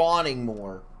spawning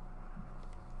more.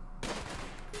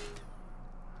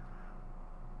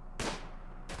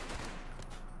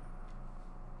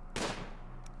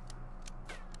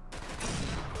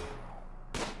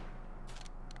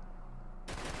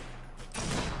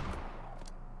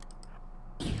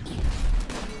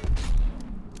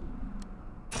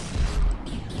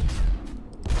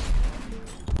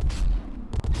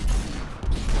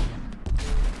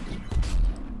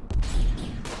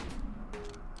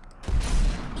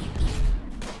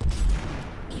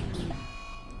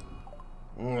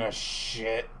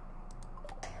 Shit.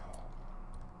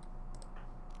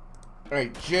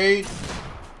 Alright, Jade.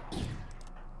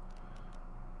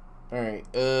 Alright,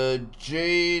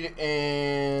 Jade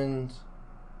and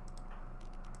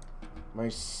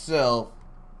myself.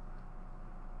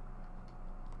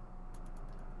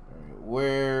 Alright,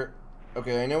 where...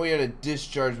 Okay, I know we had a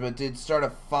discharge, but it did start a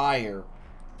fire.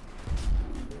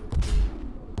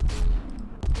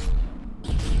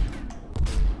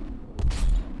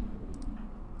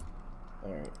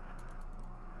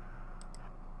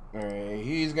 Alright,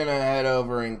 he's gonna head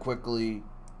over and quickly...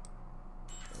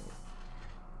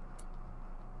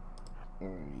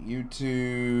 You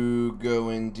two go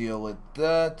and deal with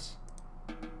that.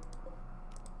 I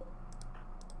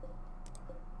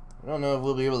don't know if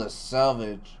we'll be able to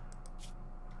salvage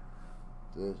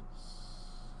this.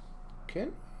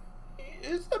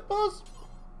 Is that possible?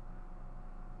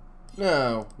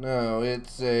 No,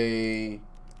 it's a...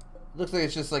 Looks like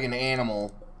it's just like an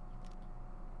animal.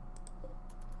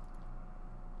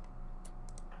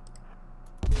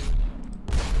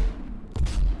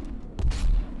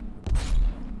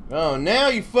 Oh, now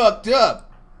you fucked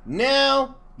up.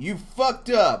 Now you fucked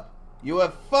up. You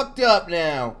have fucked up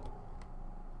now.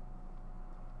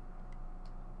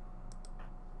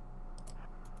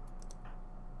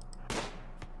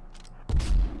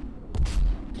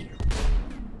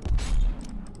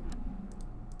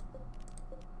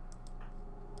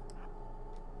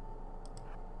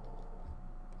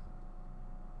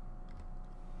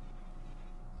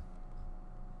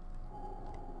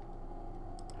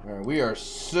 Alright, we are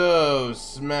so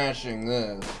smashing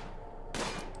this.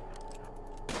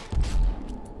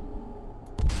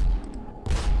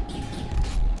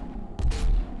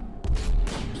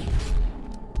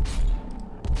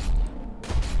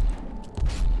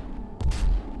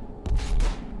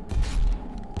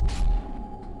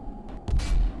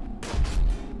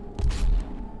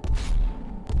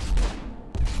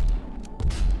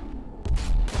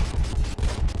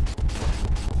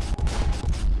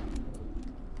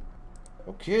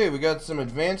 Okay, we got some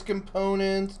advanced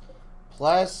components,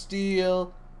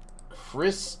 plasteel,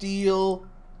 crysteel.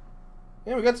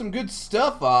 Yeah, we got some good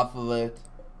stuff off of it.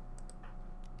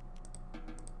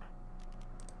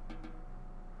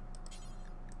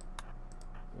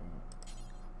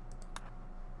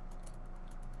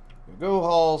 Go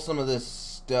haul some of this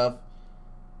stuff.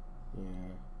 Yeah.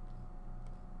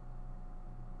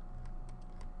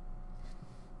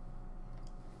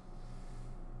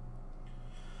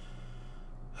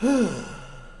 We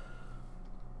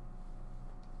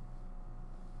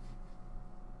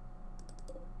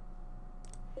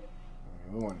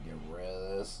want to get rid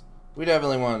of this. We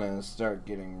definitely want to start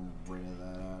getting rid of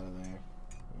that out of there.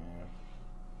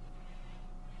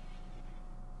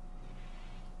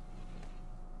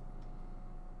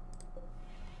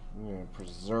 Yeah.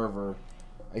 Preserver.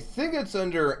 I think it's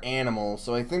under animal,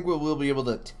 so I think we'll be able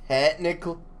to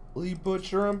technically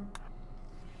butcher them.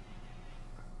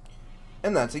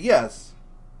 And that's a yes.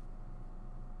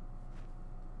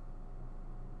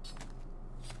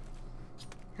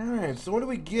 Alright, so what do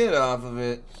we get off of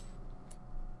it?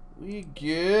 We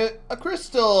get a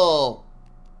crystal!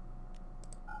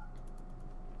 I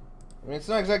mean, it's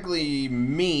not exactly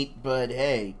meat, but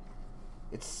hey,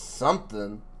 it's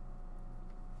something.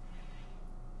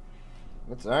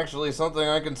 It's actually something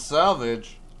I can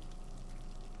salvage.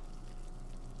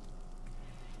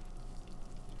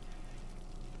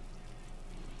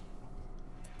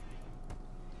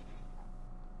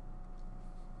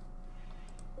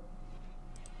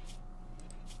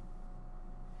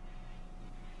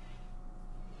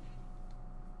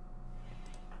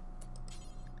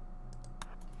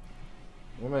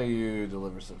 How about you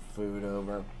deliver some food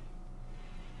over?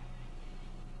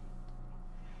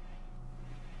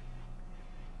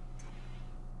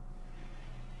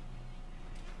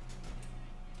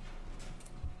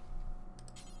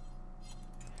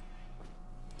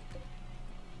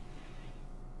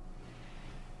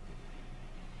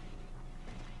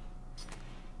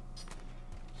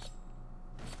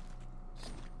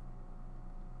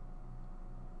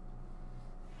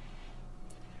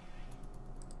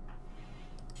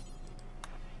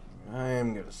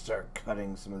 I'm gonna start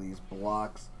cutting some of these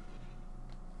blocks.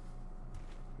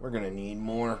 We're gonna need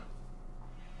more.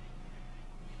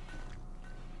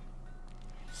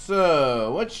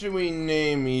 So, what should we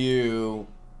name you?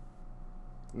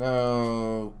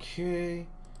 Okay.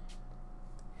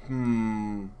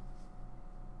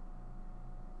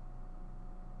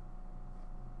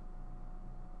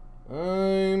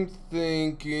 I'm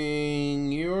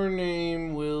thinking your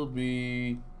name will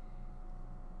be...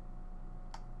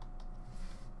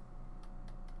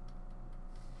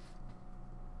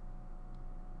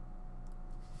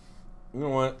 You know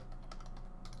what?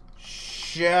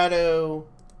 Shadow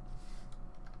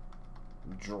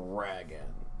Dragon.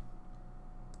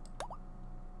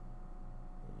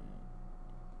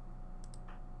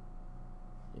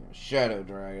 Yeah, Shadow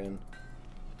Dragon.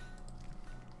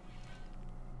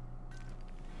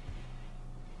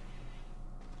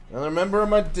 Another member of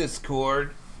my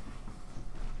Discord.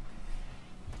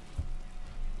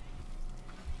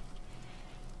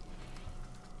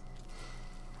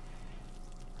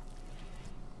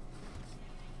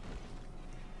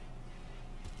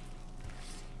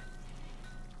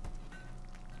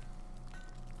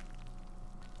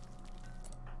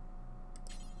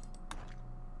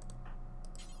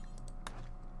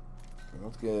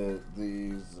 Let's get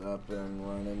these up and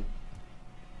running.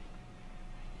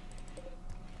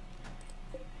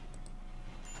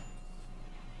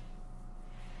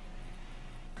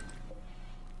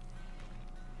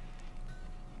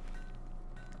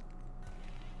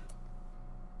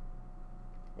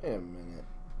 Wait a minute.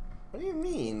 What do you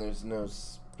mean there's no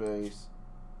space?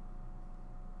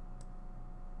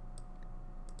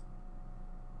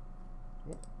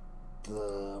 What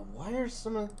the... Why are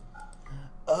some of...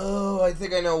 Oh, I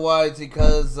think I know why. It's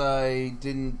because I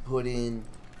didn't put in...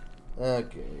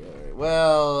 Okay, alright.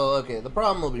 Well, okay, the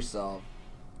problem will be solved.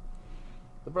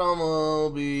 The problem will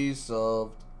be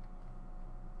solved.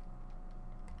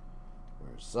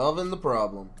 We're solving the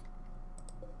problem.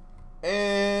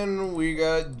 And we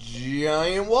got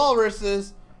giant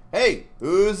walruses. Hey,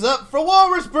 who's up for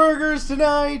walrus burgers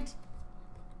tonight?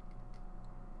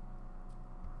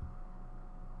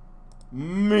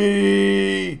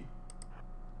 Me.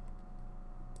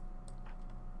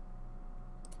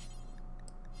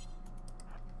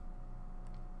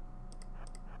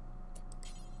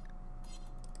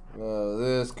 Oh,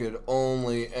 this could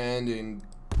only end in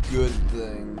good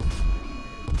things.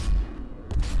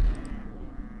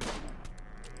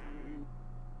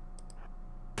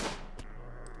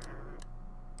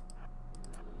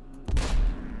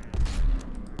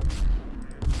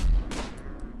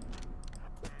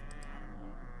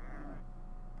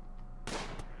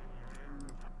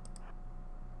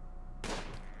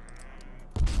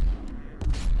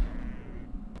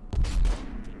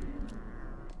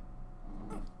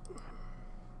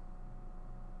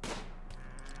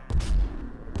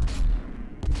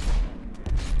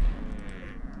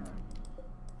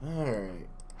 Alright.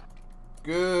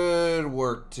 Good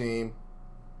work, team.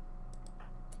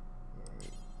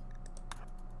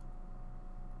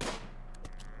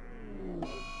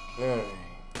 Alright.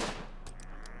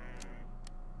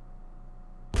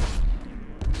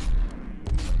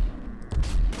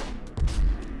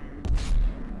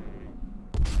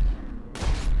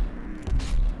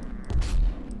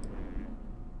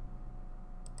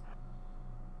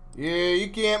 Yeah, you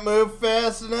can't move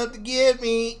fast enough to get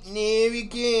me. No, you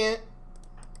can't.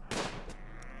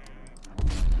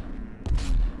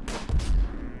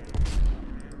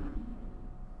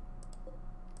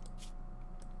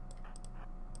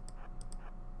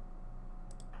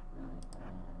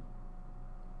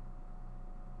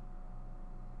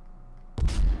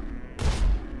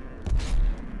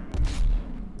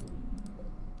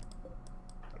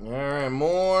 Alright,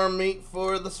 more meat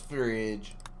for the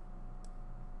fridge.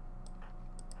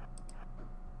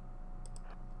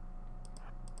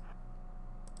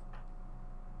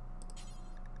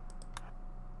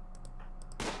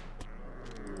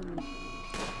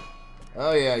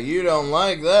 Oh yeah, you don't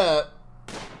like that.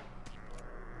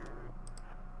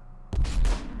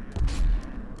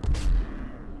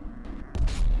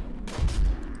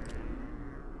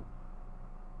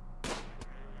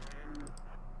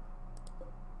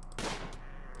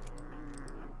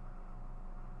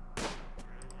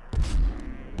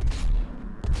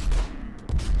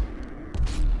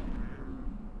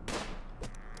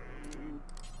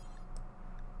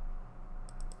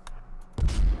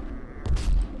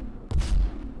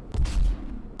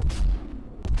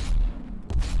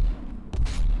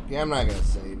 Yeah, I'm not gonna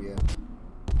save you.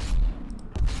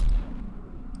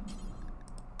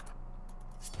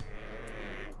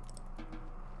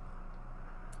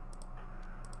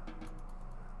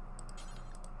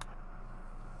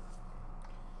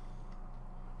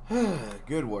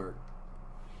 Good work.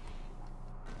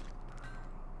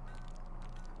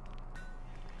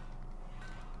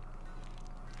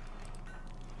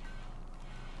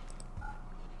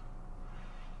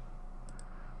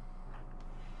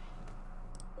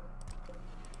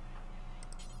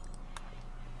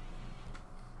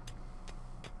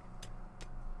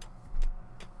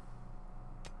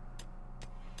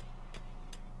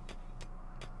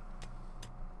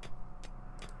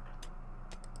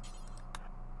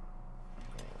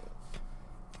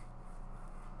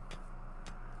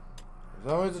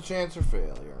 There's always a chance for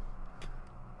failure.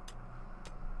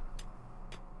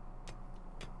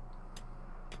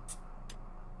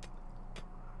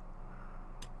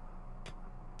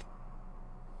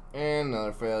 And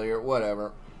another failure,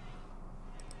 whatever.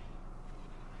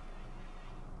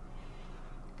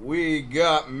 We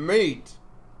got meat.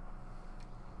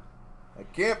 I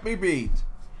can't be beat.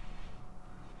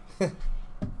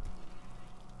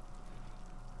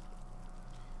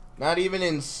 Not even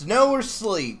in snow or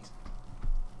sleet.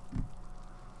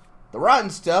 The rotten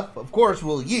stuff, of course,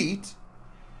 we'll yeet.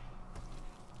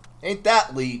 Ain't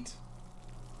that leet?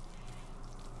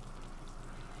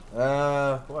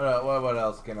 What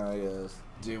else can I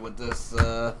do with this?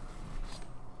 Yeah,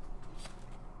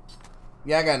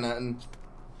 I got nothing.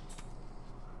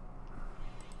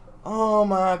 Oh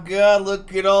my God!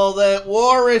 Look at all that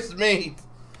walrus meat.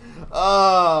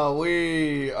 Oh,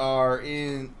 we are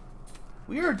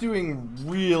doing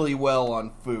really well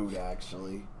on food,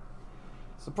 actually.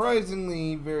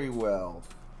 Surprisingly, very well.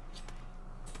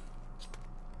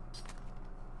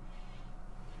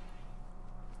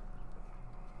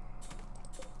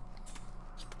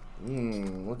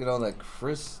 Look at all that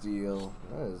crisp steel.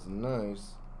 That is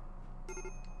nice.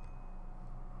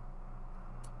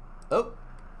 Oh.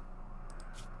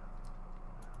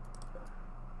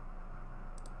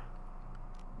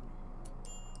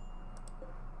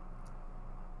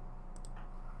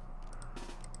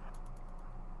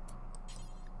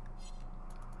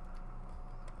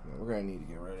 We're gonna need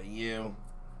to get rid of you.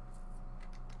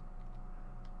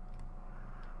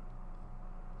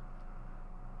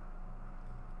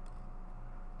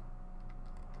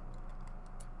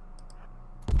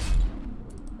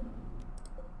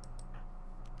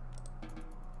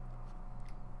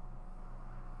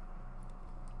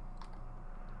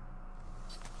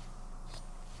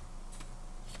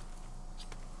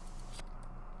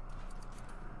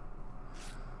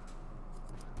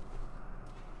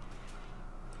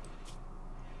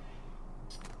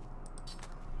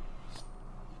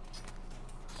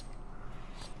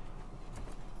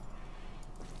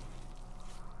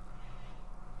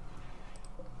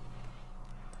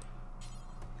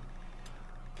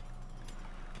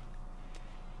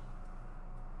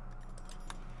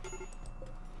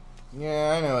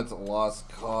 Yeah, I know it's a lost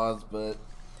cause, but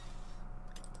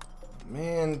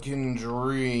man can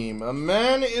dream. A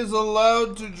man is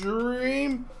allowed to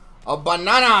dream of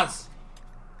bananas.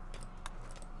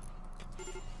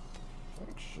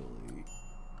 Actually,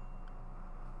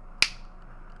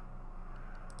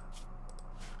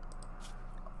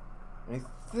 I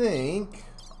think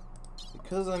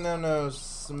because I now know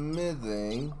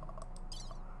smithing,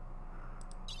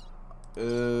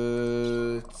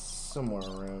 it's somewhere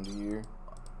around here.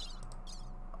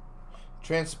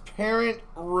 Transparent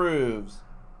roofs.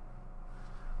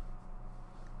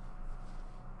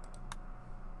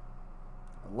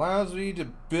 Allows me to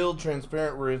build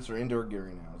transparent roofs for indoor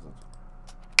greenhouses.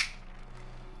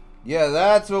 Yeah,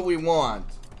 that's what we want.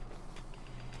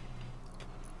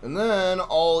 And then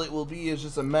all it will be is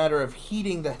just a matter of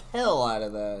heating the hell out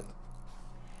of that.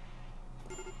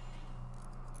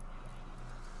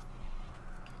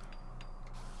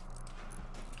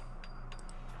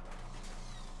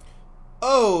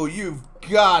 Oh, you've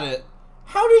got it.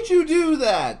 How did you do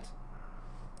that?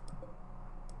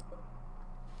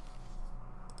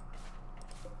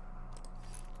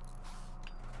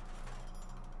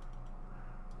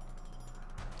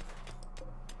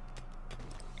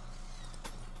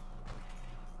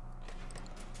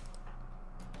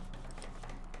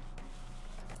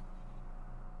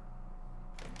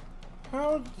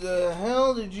 How the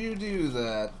hell did you do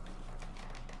that?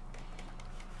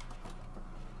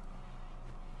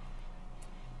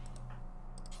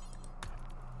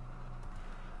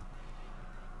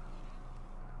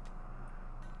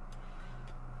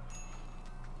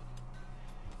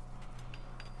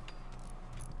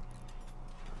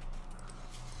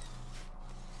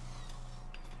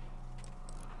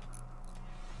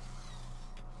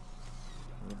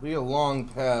 It'll be a long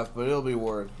path, but it'll be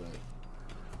worth it.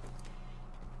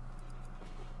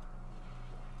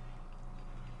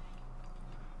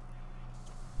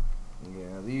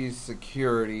 Yeah, these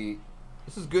security.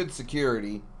 This is good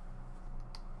security.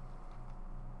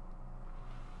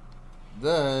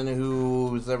 Then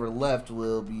who's ever left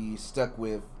will be stuck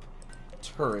with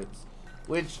turrets.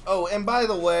 Which, oh, and by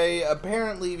the way,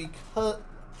 apparently because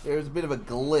there's a bit of a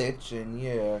glitch, and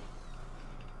yeah.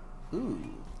 Ooh.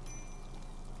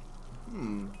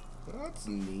 That's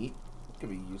neat. It could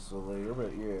be useful later,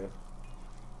 but yeah.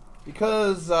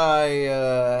 Because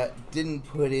I didn't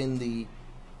put in the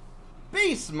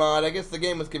base mod, I guess the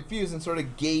game was confused and sort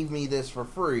of gave me this for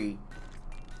free.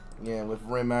 Yeah, with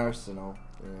Rim Arsenal.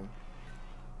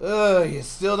 Yeah. Ugh, you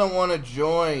still don't want to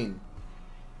join.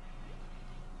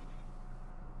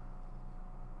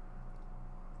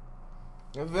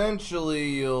 Eventually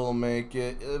you'll make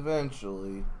it.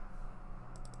 Eventually.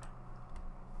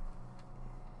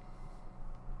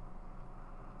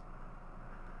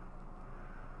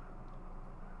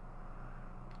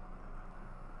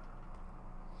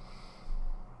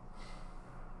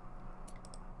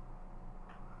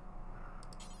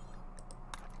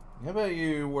 How about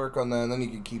you work on that, and then you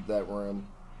can keep that room.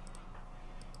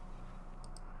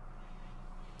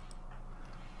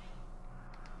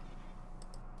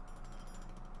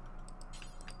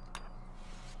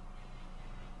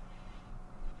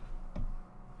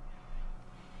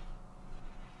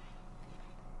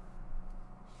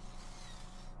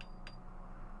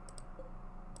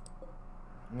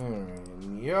 Alright,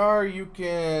 and Yar, you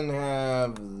can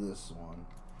have this one.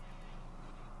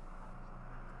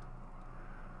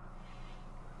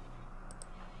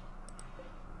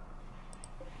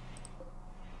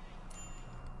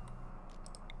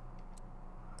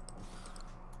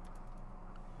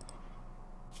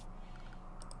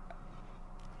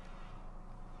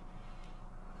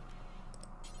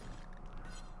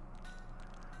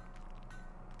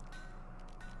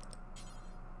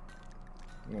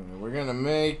 We're gonna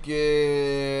make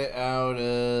it out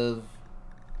of,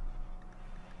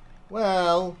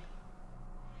 well,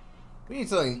 we need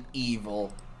something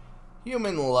evil.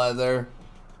 Human leather.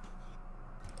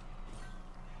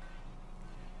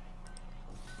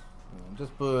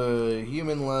 Just put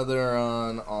human leather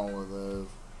on all of those.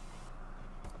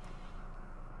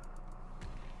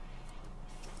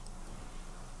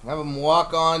 Have them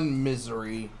walk on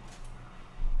misery.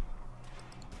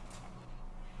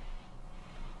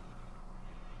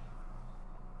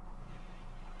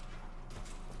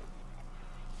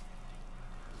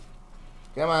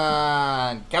 Come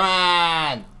on! Come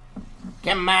on!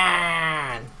 Come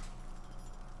on!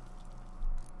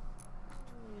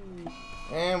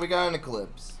 And we got an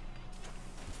eclipse.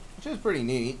 Which is pretty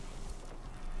neat.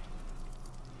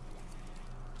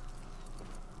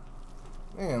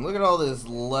 Man, look at all this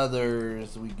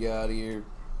leathers we got here.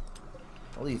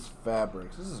 All these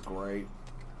fabrics. This is great.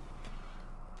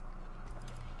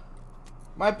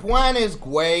 My plan is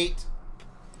great.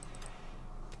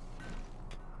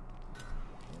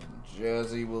 And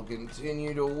Jazzy will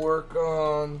continue to work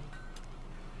on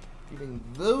getting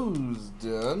those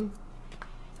done.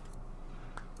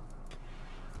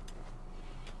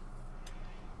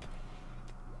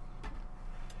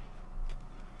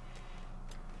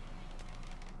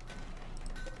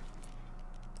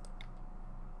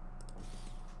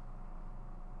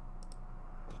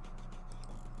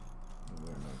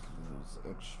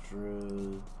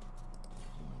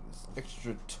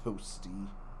 Extra toasty.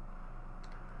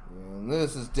 And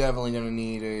this is definitely going to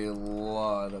need a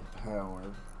lot of power.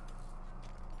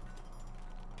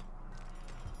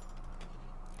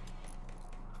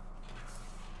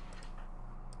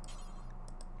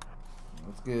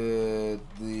 Let's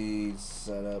get these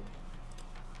set up.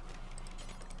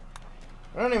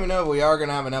 I don't even know if we are going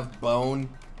to have enough bone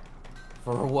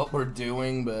for what we're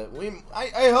doing, but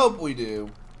I hope we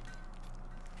do.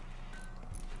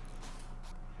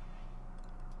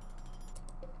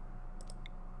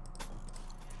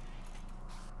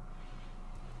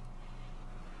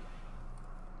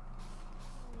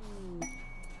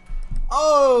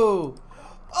 Oh!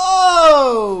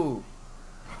 Oh!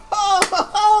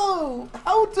 Oh!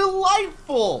 How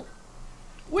delightful!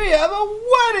 We have a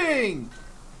wedding!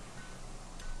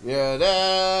 Yeah,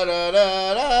 da da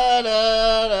da da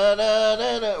da da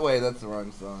da da. Wait, that's the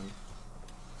wrong song.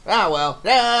 Ah, well.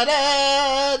 Da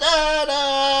da da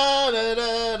da da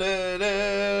da da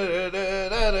da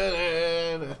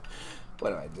da da.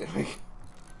 What am I doing?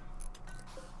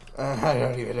 I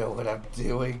don't even know what I'm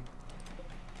doing.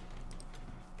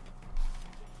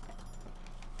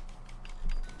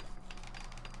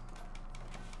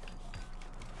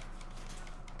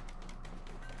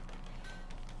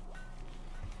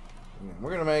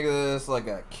 We're gonna make this like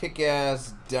a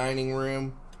kick-ass dining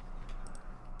room.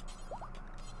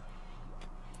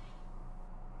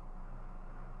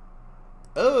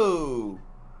 Oh,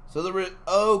 so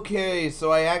okay,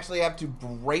 so I actually have to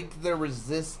break the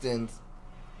resistance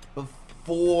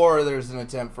before there's an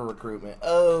attempt for recruitment.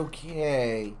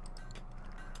 Okay.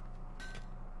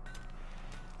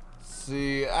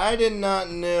 See, I did not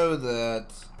know that.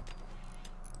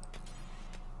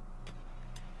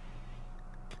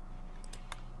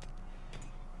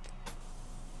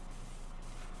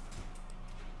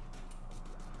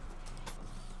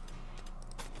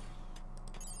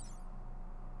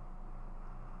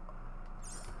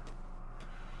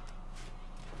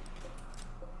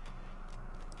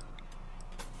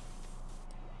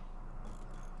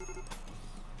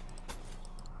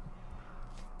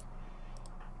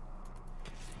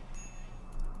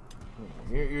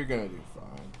 You're gonna do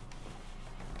fine.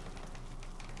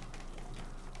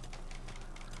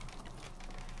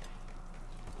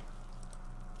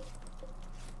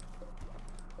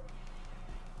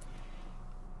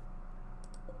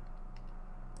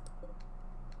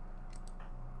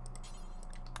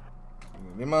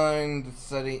 Do you mind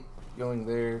setting going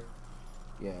there?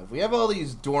 Yeah, if we have all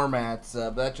these doormats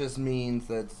up, that just means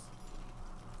that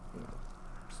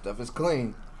stuff is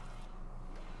clean.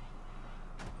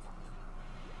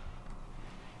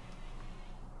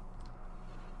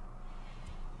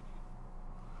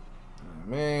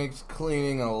 Makes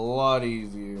cleaning a lot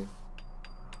easier.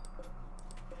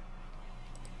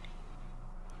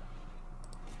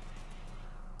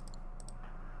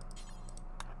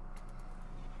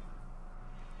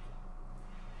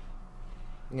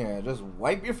 Yeah, just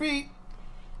wipe your feet.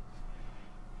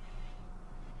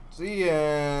 See,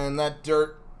 and that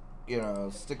dirt,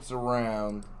 sticks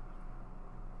around.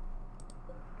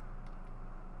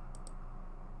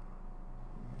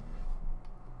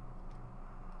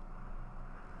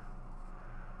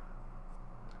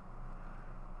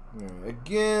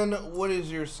 Again, what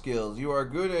is your skills? You are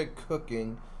good at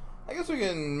cooking. I guess we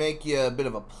can make you a bit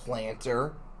of a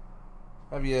planter.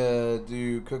 Have you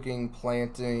do cooking,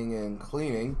 planting, and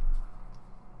cleaning.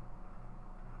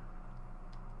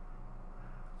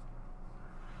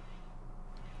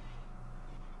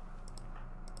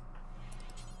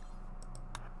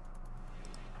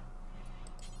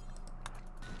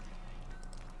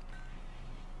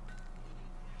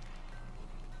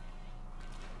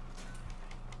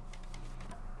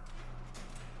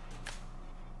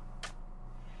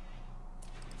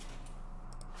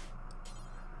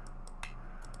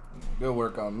 go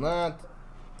work on that.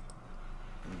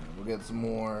 We'll get some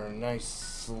more nice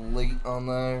slate on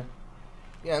there.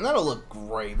 Yeah, and that'll look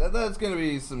great. That's gonna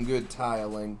be some good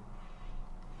tiling.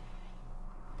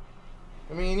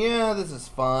 I mean, yeah, this is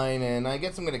fine, and I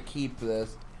guess I'm gonna keep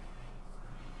this.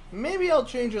 Maybe I'll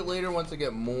change it later once I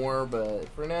get more, but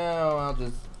for now, I'll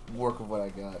just work with what I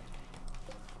got.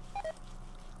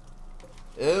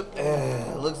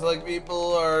 Looks like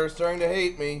people are starting to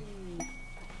hate me.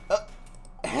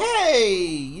 Hey!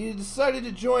 You decided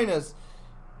to join us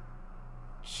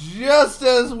just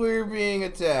as we're being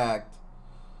attacked.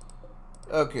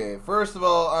 Okay, first of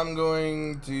all, I'm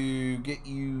going to get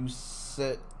you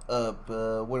set up.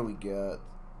 What do we got?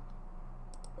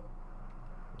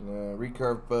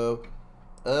 Recurve bow.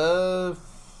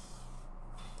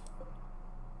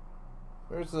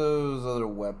 Where's those other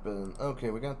weapons? Okay,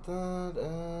 we got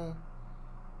that.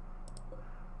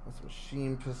 That's a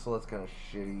machine pistol. That's kind of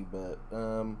shitty, but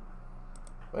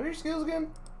what are your skills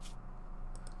again?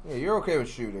 Yeah, you're okay with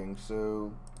shooting,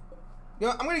 so you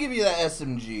know, I'm gonna give you that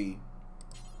SMG.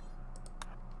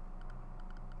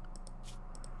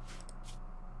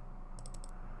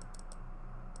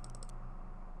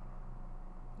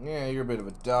 Yeah, you're a bit of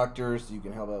a doctor, so you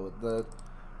can help out with that.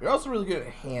 You're also really good at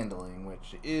handling,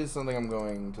 which is something I'm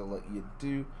going to let you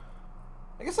do.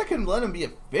 I guess I can let him be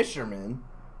a fisherman.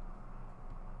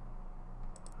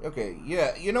 Okay,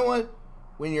 yeah, you know what?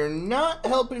 When you're not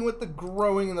helping with the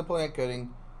growing and the plant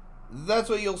cutting, that's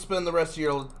what you'll spend the rest of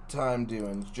your time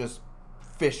doing. Just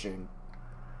fishing.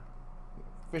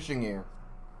 Fishing here.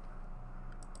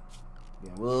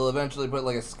 Yeah, we'll eventually put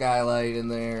like a skylight in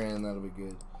there, and that'll be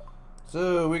good.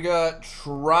 So, we got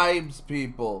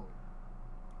tribespeople.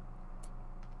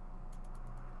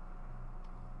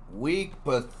 Weak,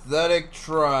 pathetic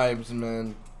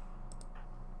tribesmen.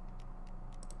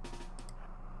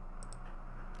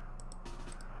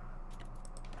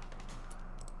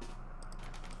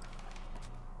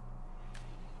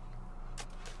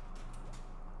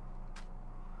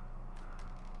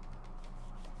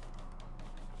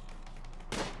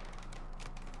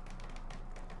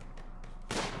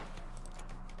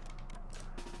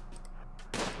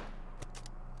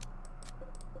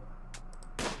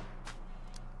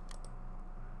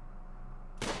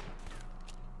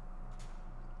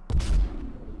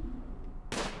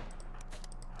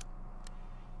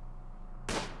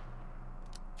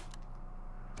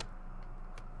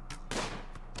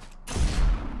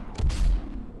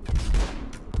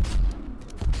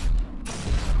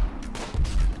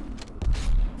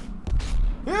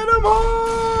 Hit him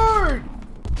hard!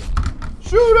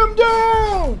 Shoot him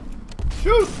down!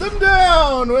 Shoot them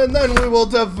down! And then we will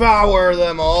devour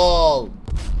them all!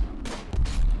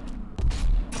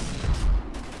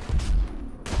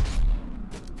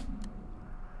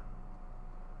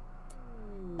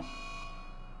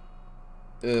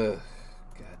 Ugh.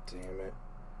 God damn it.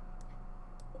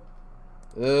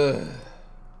 Ugh.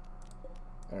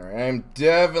 Alright, I'm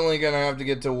definitely gonna have to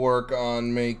get to work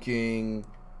on making...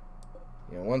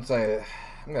 You know, I'm gonna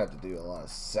have to do a lot of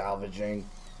salvaging.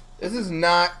 This is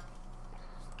not...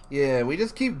 Yeah, we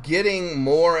just keep getting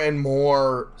more and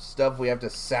more stuff we have to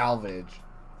salvage.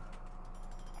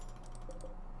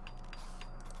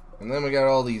 And then we got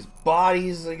all these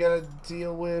bodies I gotta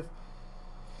deal with.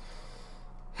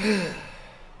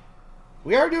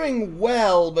 We are doing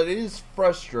well, but it is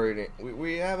frustrating.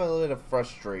 We have a little bit of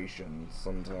frustration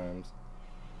sometimes.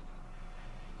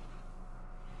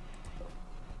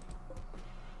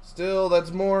 Still,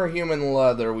 that's more human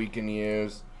leather we can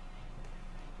use.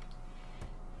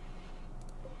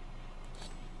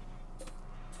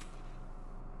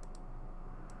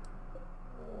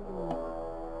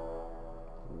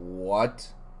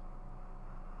 What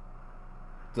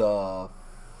the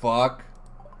fuck?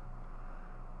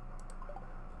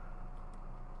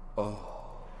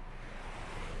 Oh.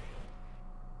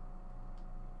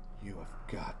 You have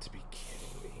got to be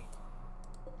kidding me.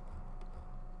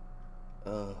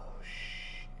 Oh,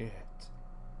 shit.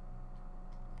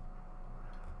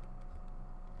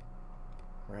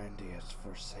 Randy has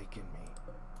forsaken me.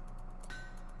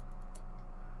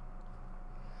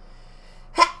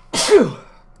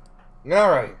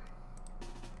 Alright.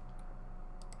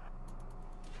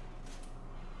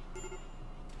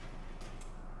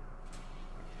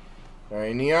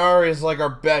 Alright, Niar is like our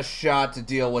best shot to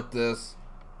deal with this.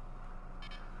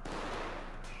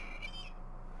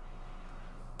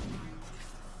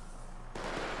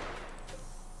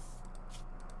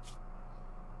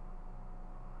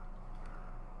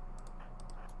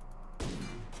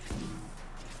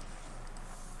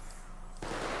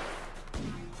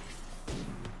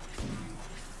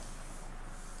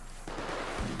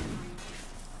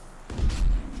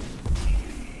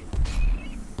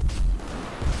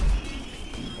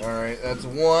 Alright, that's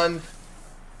one.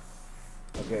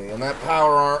 Okay, and that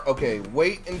power arm. Okay,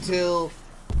 wait until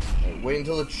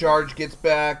the charge gets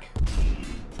back.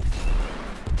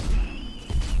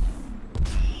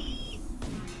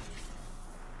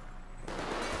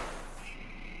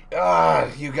 Ah,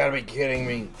 you gotta be kidding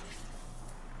me.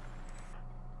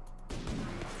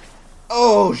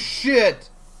 Oh, shit!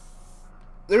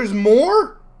 There's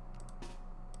more?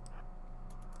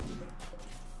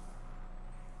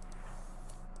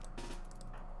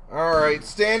 Alright,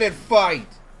 stand and fight.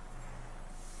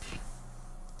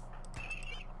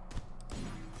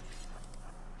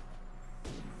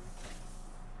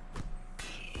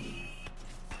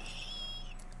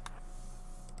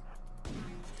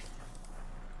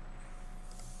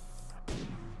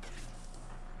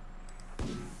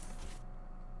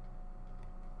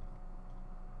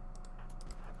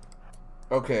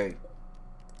 Okay.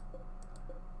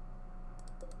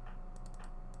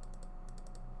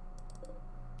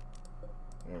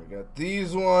 There we got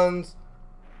these ones.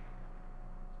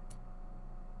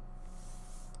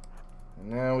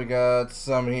 And now we got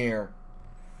some here.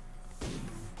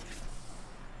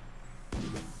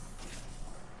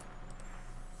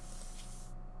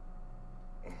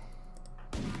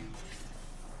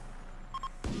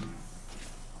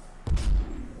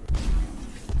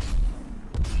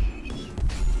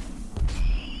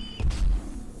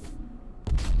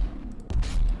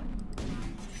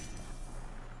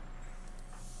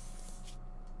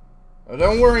 Oh,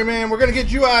 don't worry, man. We're gonna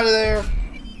get you out of there.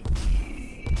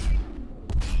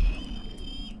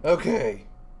 Okay.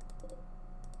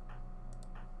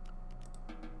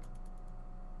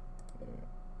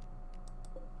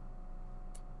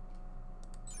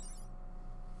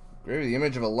 Gray, the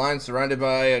image of a line surrounded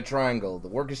by a triangle. The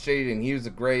work is shaded in hues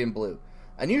of gray and blue.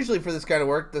 Unusually for this kind of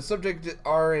work, the subjects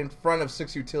are in front of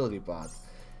 6 utility pods.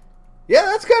 Yeah,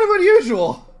 that's kind of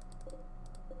unusual.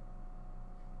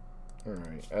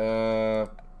 Alright,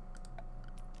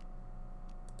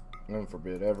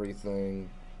 unforbid everything.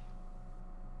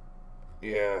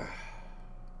 Yeah.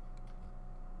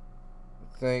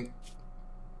 I think...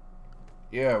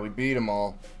 Yeah, we beat them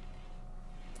all.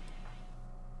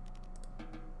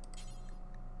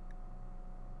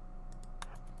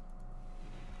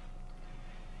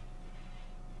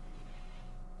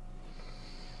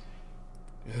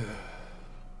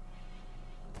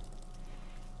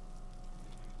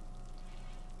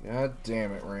 God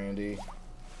damn it, Randy.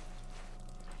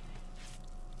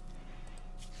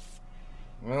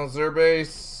 Well,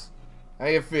 Zerbase, how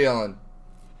you feeling?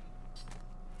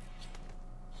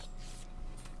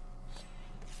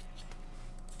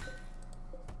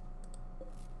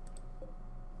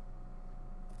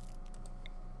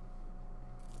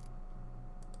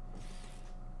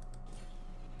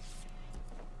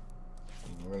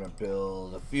 We're gonna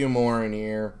build a few more in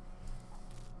here.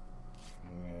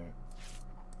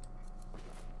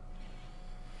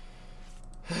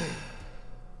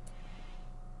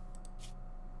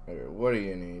 What do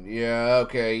you need? Yeah,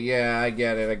 okay, yeah, I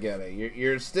get it, I get it.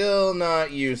 You're still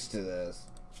not used to this.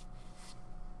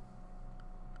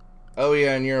 Oh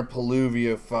yeah, and you're a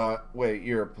Peluviophile. Wait,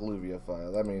 you're a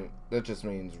Peluviophile. That just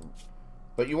means...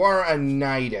 But you are a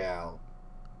night owl.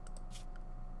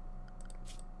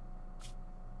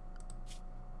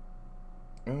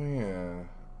 Oh yeah.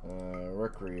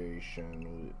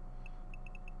 Recreation.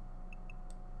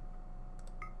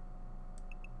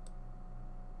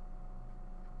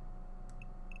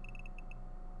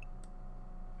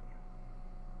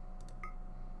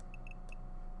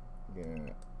 Yeah.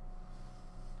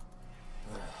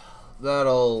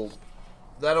 That'll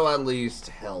at least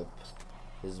help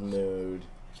his mood.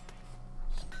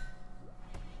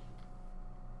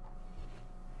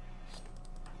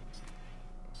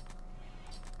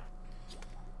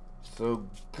 So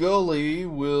Gully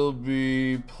will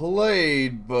be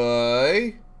played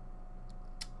by...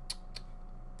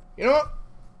 You know what?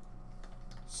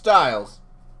 Styles.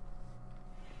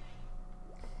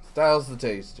 Styles the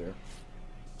Taster.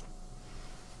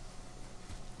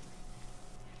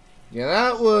 Yeah,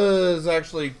 that was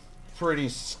actually pretty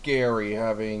scary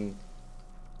having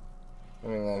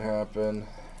that happen.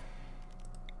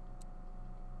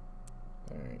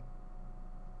 Alright.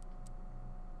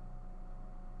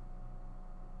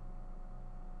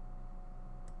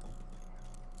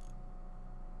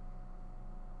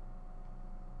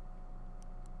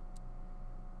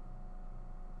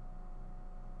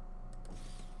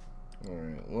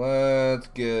 Alright, let's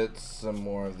get some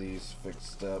more of these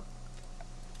fixed up.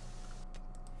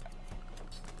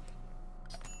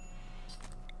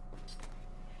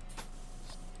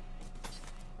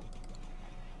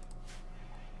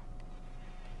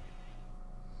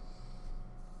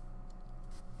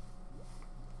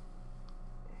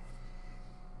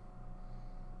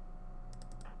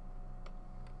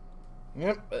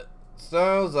 Yep.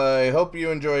 Styles, I hope you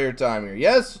enjoy your time here.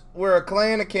 Yes, we're a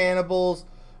clan of cannibals,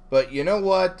 but you know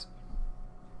what?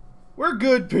 We're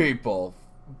good people.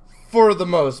 For the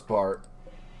most part.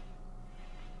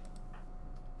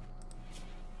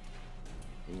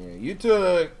 Yeah, you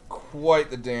took quite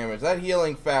the damage. That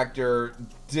healing factor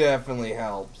definitely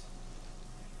helps.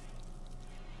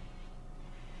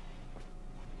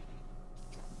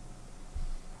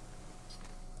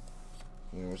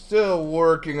 We're still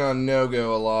working on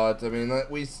No-Go a lot. I mean,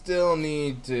 we still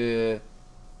need to...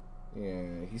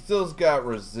 Yeah, he still's got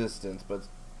resistance, but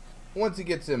once he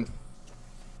gets him...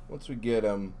 Once we get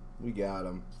him, we got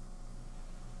him.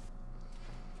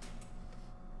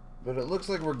 But it looks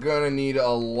like we're gonna need a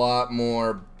lot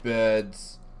more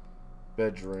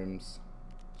bedrooms.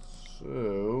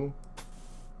 So...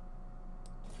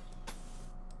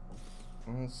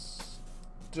 Let's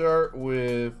start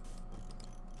with...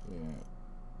 Yeah.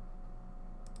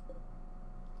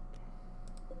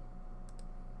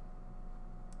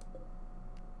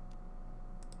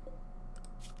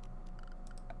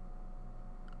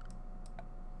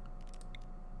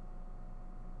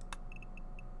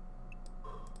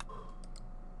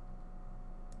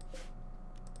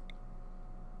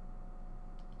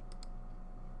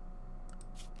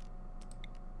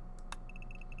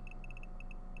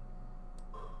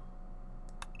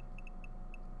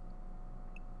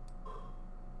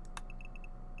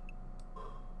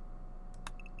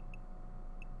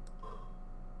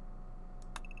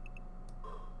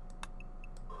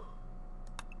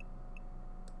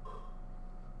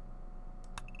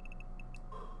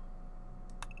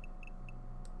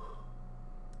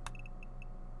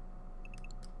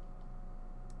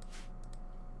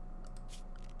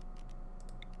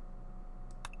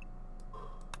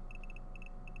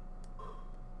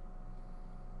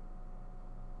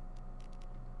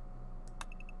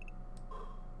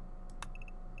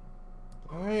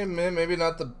 I admit, maybe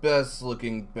not the best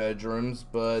looking bedrooms,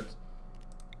 but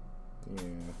yeah.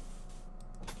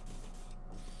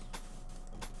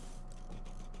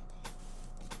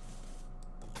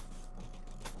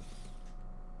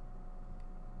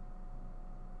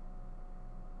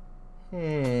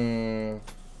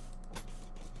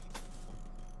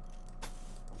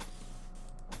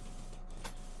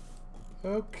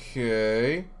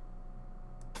 Okay.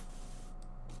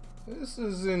 This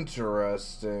is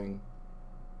interesting.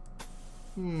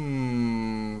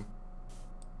 And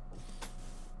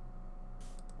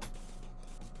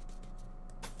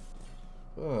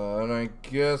I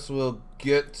guess we'll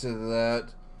get to that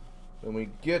when we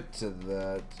get to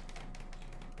that.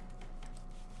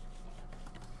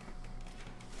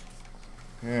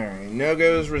 Alright,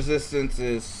 No-Go's resistance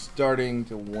is starting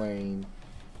to wane.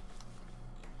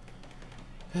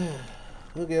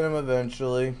 We'll get him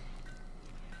eventually.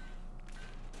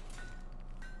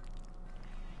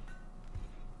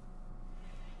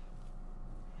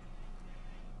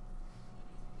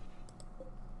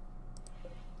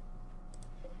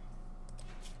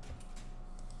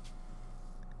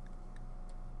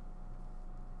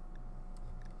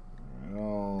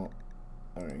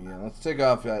 Alright, yeah, let's take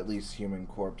off at least human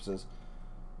corpses.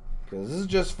 Because this is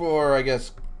just for, I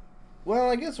guess... Well,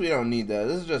 I guess we don't need that.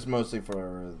 This is just mostly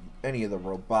for any of the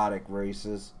robotic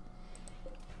races.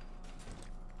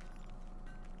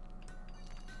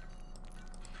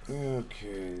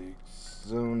 Okay,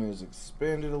 zone is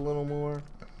expanded a little more.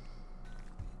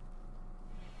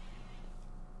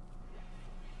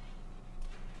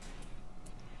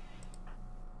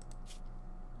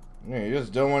 Yeah, you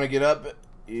just don't want to get up.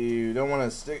 You don't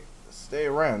want to stay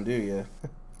around, do you?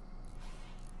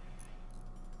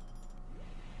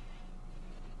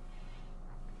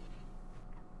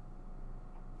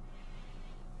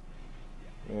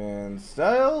 And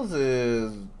Styles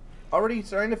is already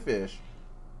starting to fish.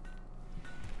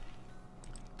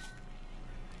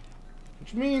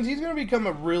 Which means he's going to become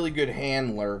a really good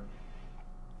handler.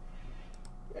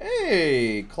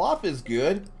 Hey, Cloth is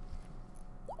good.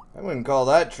 I wouldn't call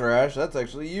that trash. That's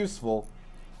actually useful.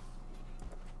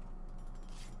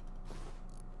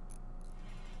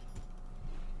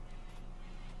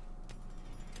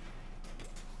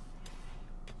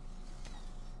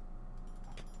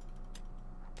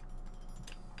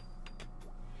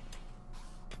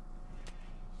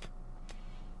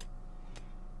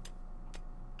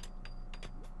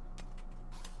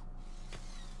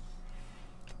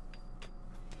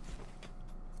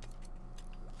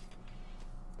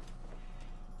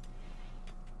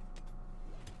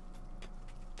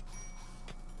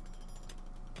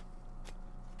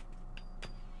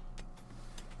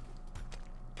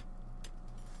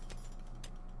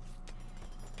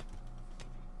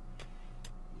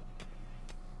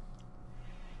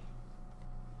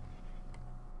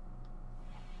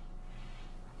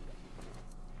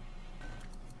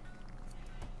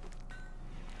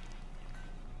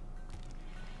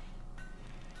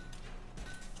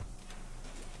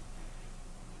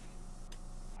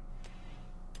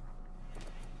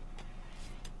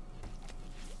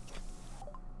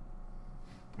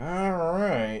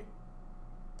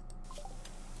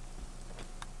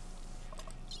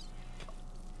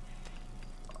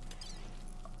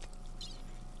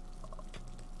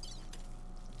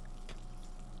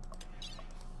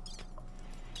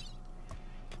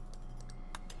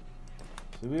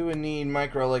 So we would need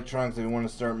microelectronics if we want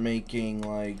to start making,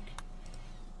 like...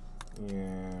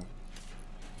 Yeah...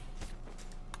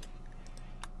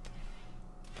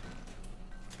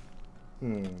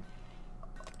 Is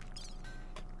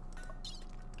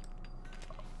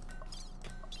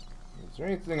there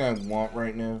anything I want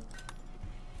right now?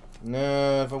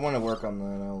 No, if I want to work on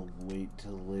that, I'll wait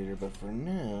till later. But for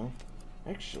now,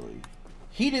 actually,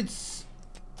 heated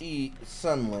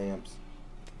sun lamps.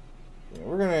 Yeah,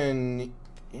 we're gonna...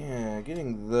 Yeah,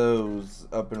 getting those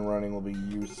up and running will be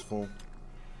useful.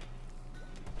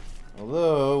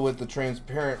 Although, with the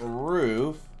transparent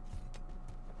roof,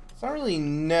 it's not really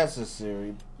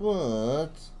necessary,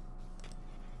 but...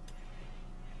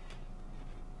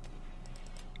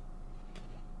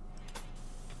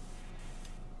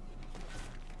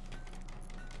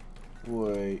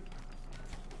 Wait.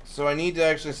 So I need to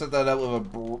actually set that up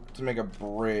with to make a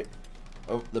bridge.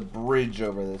 Oh, the bridge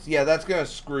over this. Yeah, that's gonna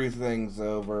screw things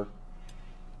over.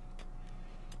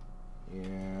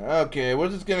 Yeah. Okay, we're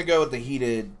just gonna go with the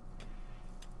heated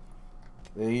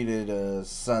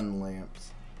sun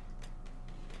lamps.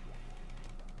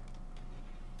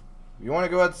 You want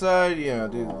to go outside? Yeah,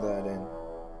 do that in.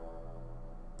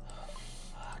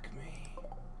 Fuck me.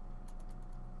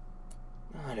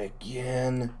 Not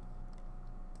again.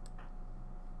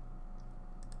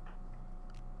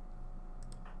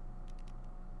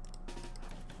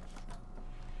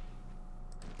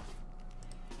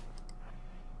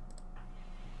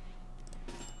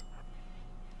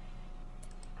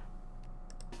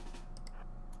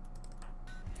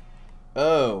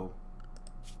 Oh.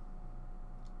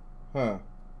 Huh.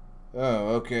 Oh,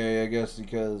 okay, I guess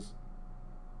because...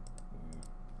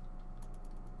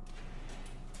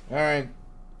 Alright.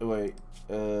 Wait.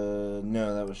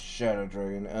 No, that was Shadow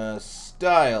Dragon.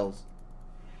 Styles.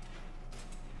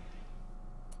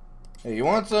 Hey, you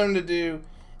want something to do?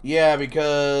 Yeah,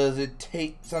 because it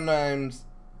takes... Sometimes...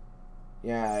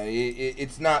 Yeah,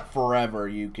 it's not forever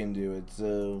you can do it,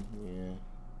 so... Yeah.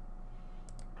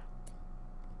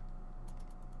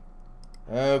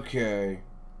 Okay.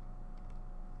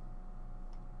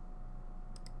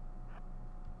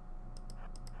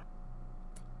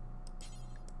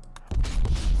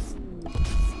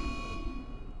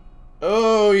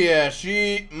 Oh yeah,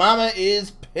 Mama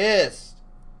is pissed.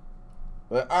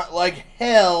 But like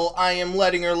hell, I am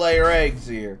letting her lay her eggs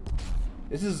here.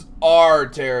 This is our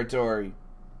territory.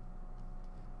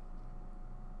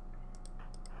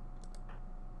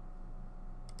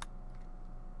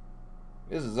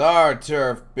 This is our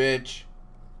turf, bitch.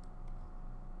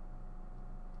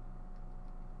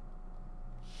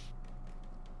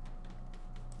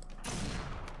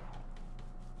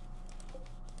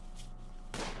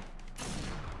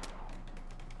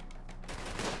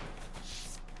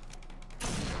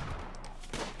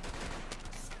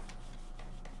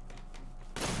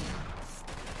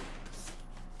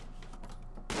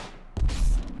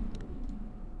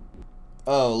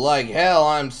 Oh, like hell,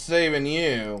 I'm saving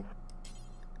you.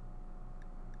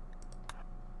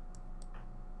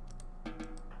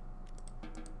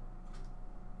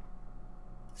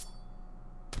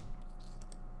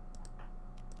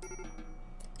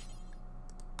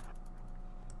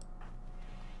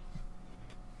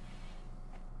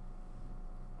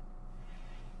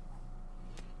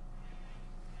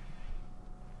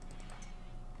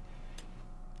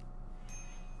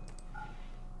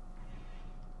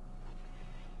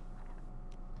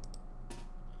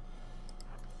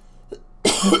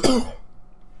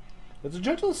 Does a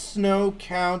gentle snow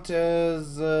count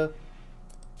as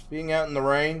being out in the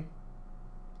rain?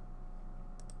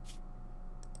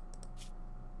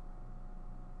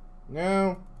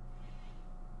 No.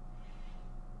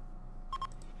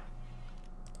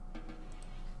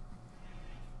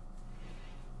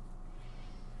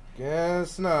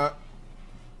 Guess not.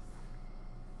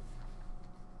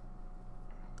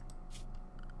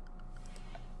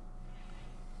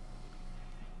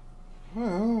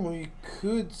 Well, we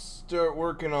could start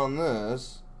working on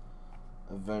this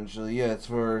eventually. Yeah, it's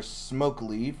for smoke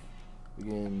leaf. We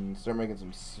can start making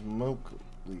some smoke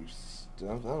leaf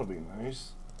stuff. That'll be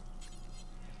nice.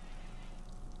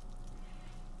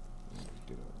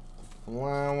 Get a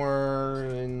flower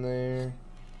in there.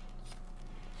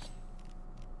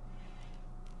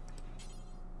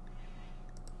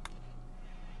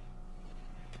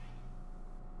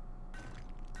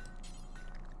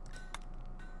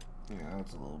 Yeah,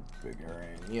 that's a little bigger.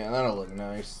 Yeah, that'll look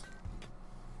nice.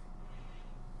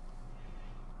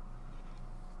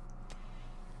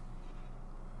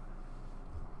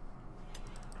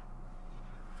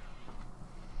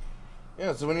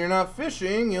 Yeah, so when you're not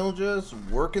fishing, you'll just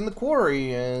work in the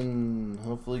quarry and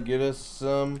hopefully get us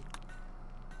some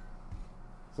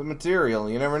Some material,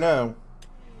 you never know.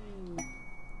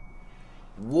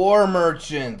 War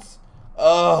merchants.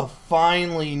 Oh,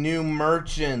 finally new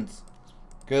merchants.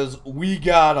 Because we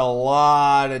got a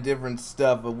lot of different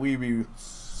stuff that we'd be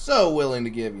so willing to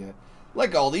give you.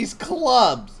 Like all these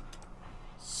clubs.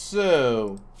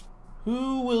 So,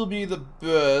 who will be the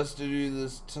best to do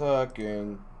this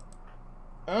talking?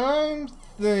 I'm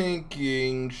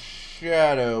thinking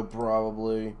Shadow,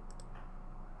 probably.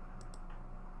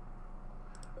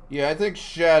 Yeah, I think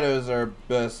Shadow's our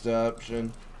best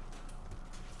option.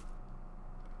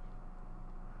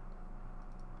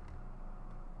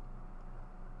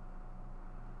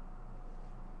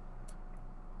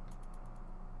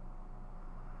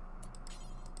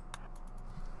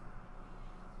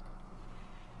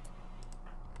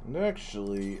 And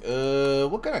actually,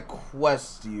 what kind of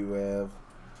quests do you have?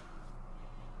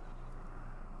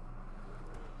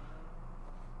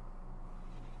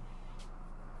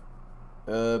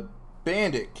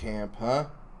 Bandit camp, huh?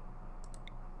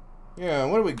 Yeah,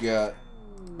 what do we got?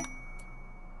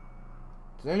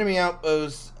 It's an enemy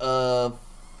outpost of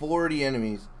 40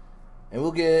 enemies. And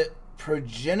we'll get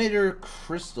progenitor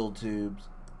crystal tubes.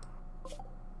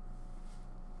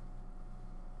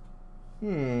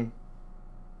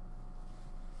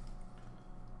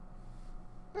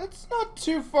 That's not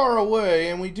too far away,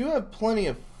 and we do have plenty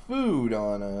of food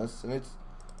on us, and it's...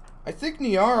 I think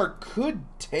Niara could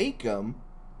take them.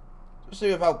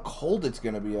 Especially with how cold it's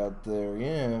gonna be out there,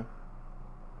 yeah.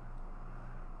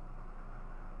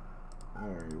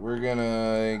 Alright, we're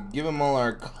gonna give them all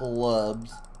our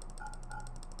clubs.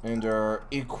 And our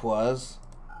equas.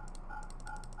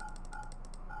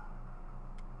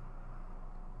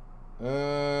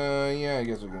 Yeah, I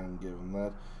guess we're gonna give them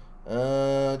that.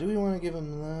 Do we want to give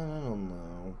them that? I don't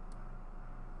know.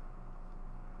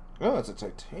 Oh, it's a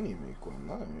titanium equa.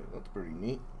 Nice. That's pretty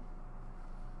neat.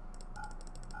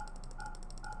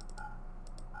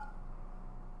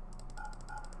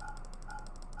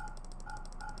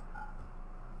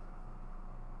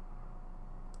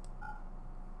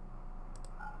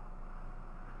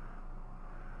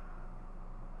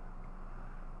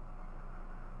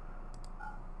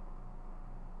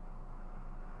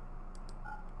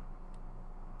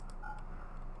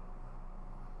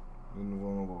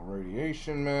 Invulnerable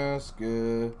radiation mask.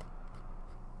 Oh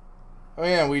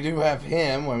yeah, we do have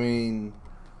him. I mean,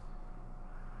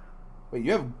 wait,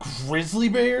 you have grizzly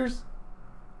bears?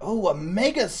 Oh, a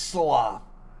mega sloth.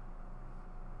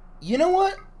 You know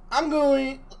what? I'm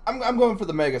going for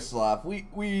the mega sloth.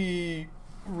 We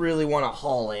really want a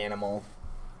haul animal.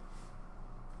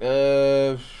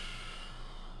 Yeah,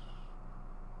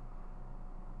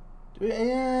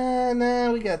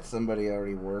 nah, we got somebody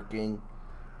already working.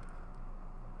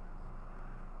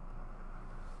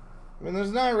 I mean,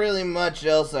 there's not really much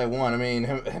else I want. I mean,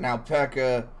 an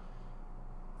alpaca...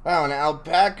 Wow, an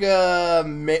alpaca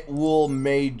wool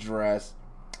maid dress.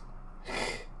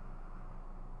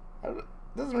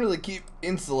 Doesn't really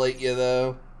insulate you,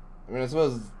 though. I mean, I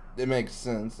suppose it makes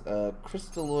sense.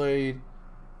 Crystalloid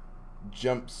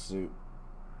jumpsuit.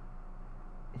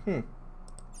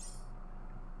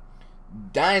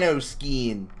 Dino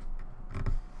skin.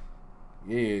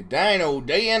 Yeah, dino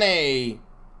DNA.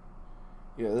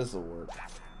 Yeah, this'll work.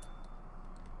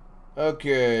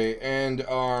 Okay, and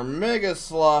our Mega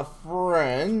Sloth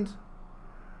friend,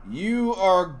 you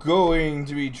are going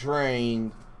to be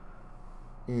trained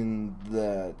in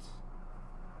that.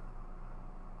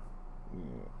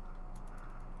 Yeah.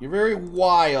 You're very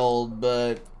wild,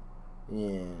 but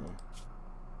yeah.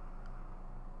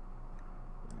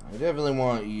 I definitely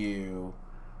want you.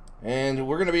 And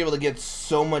we're gonna be able to get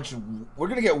so much. We're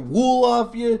gonna get wool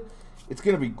off you. It's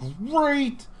gonna be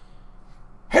great.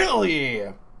 Hell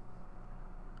yeah!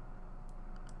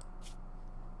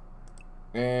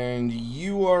 And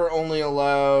you are only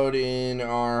allowed in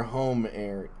our home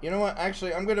area. You know what?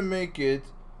 Actually, I'm gonna make it.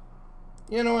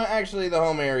 You know what? Actually, the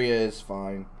home area is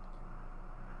fine.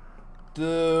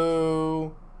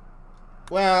 Well,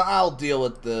 I'll deal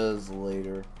with those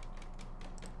later.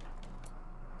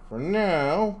 For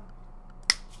now,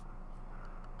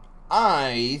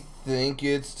 I think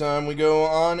it's time we go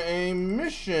on a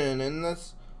mission, and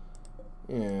that's,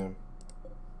 yeah.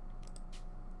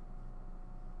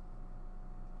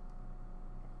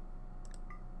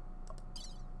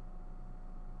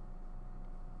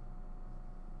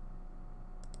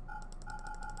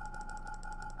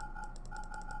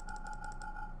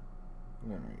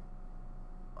 Alright.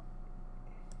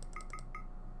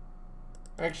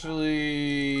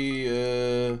 Actually,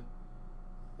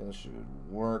 that should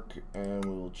work, and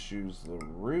we'll choose the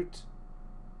route.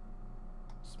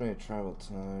 Estimated travel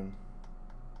time.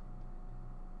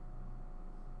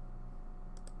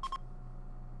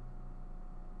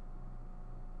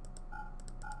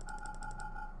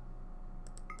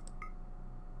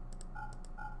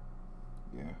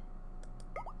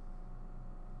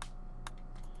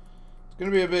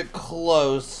 Gonna be a bit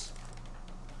close,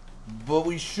 but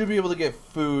we should be able to get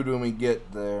food when we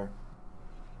get there.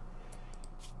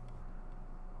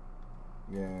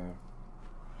 Yeah.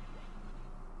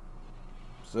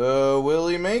 So, will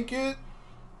he make it?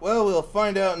 Well, we'll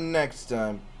find out next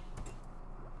time.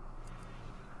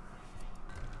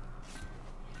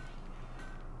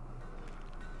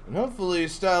 And hopefully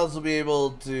Styles will be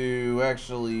able to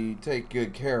actually take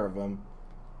good care of him.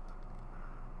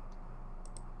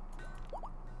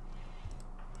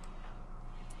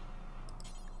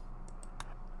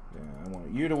 Yeah, I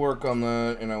want you to work on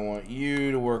that, and I want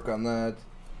you to work on that.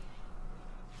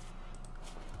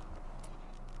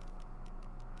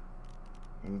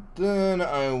 And then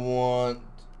I want...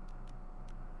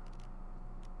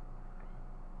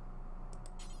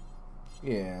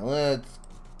 Yeah, let's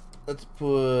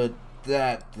put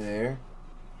that there.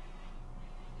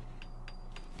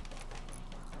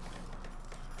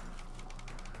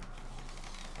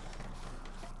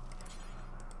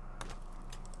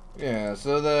 Yeah,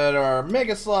 so that our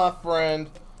Mega Sloth friend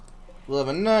will have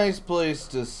a nice place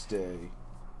to stay.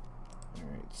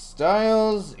 Alright,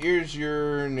 Styles, here's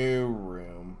your new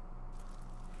room.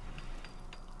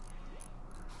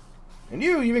 And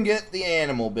you even get the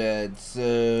animal bed,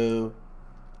 so...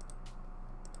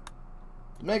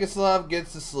 Mega Sloth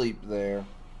gets to sleep there.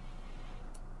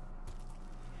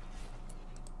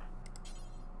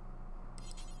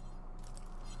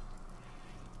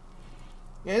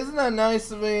 Yeah, isn't that nice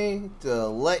of me to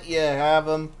let you have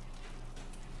him?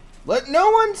 Let no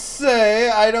one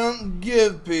say I don't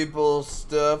give people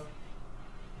stuff.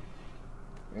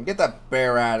 And get that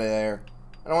bear out of there.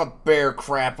 I don't want bear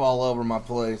crap all over my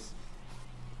place.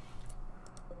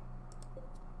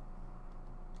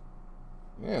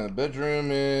 Yeah, the bedroom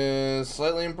is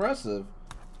slightly impressive.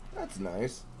 That's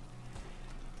nice.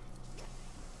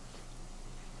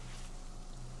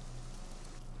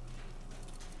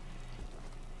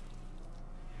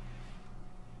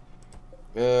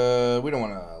 We don't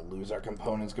want to lose our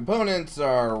components. Components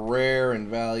are rare and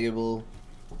valuable.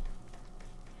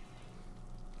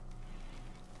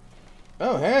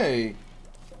 Oh, hey.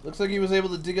 Looks like he was able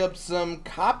to dig up some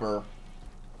copper.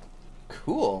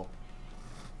 Cool.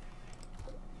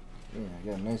 Yeah, I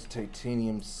got a nice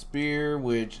titanium spear,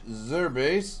 which,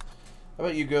 Zerbase, how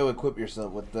about you go equip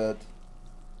yourself with that?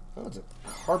 Oh, it's a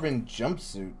carbon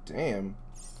jumpsuit. Damn.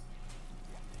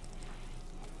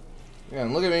 Yeah,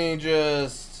 and look at me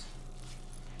just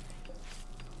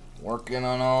working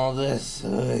on all this.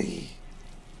 Ugh.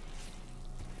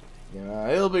 Yeah,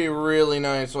 it'll be really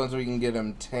nice once we can get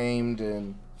him tamed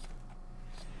and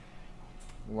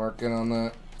working on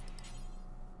that.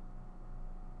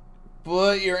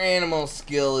 But your animal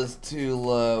skill is too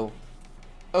low.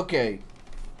 Okay,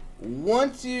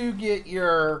 once you get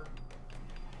your...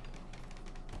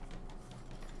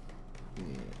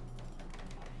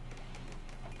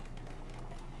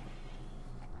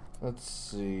 Let's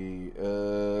see.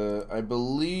 I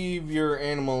believe your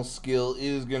animal skill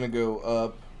is going to go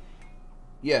up.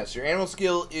 Yes, your animal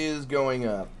skill is going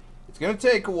up. It's going to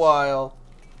take a while,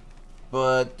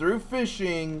 but through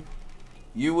fishing,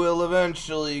 you will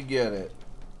eventually get it.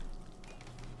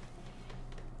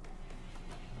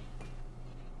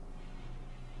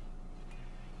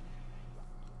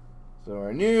 So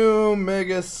our new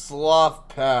Mega Sloth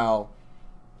pal,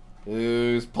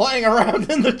 who's playing around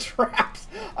in the traps.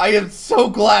 I am so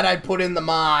glad I put in the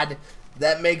mod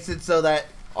that makes it so that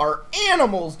our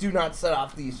animals do not set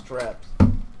off these traps.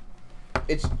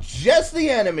 It's just the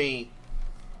enemy.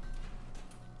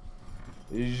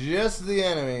 It's just the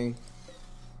enemy.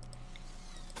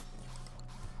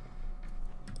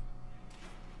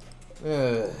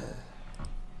 Ugh.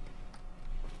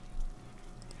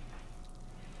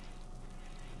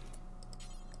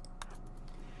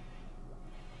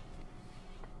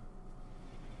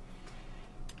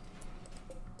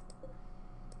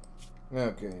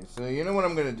 Okay, so you know what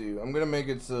I'm gonna do? I'm gonna make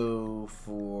it so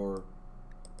for...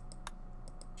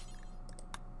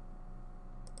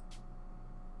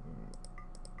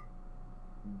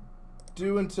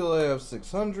 do until I have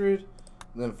 600.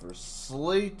 Then for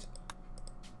slate,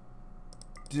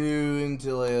 do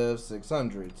until I have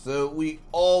 600. So we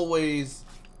always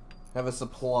have a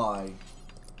supply.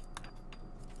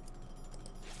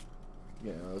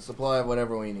 You know, a supply of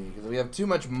whatever we need. Because if we have too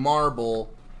much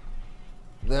marble,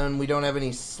 then we don't have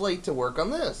any slate to work on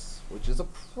this, which is a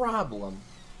problem.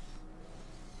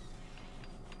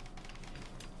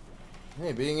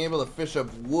 Hey, being able to fish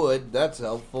up wood, that's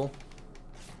helpful.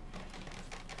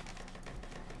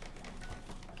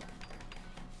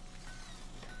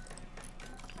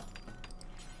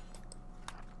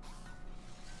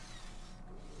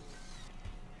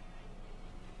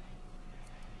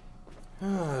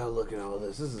 Ah, look at all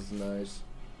this. This is nice.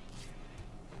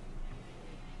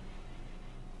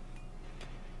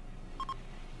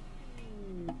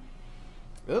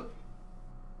 Oop.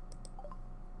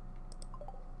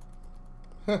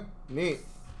 Huh, neat.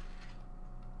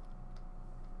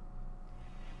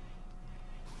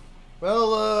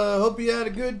 Well, hope you had a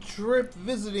good trip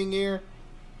visiting here.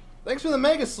 Thanks for the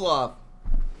Mega Sloth.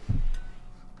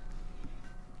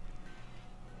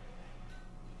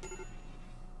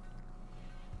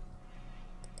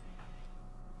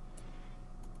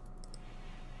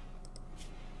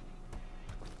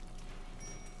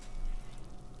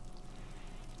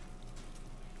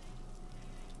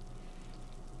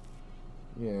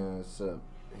 Yeah, so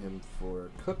him for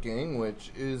cooking,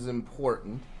 which is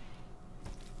important.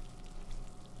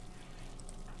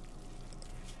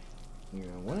 You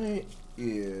know, what?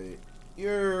 Yeah,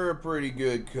 you're a pretty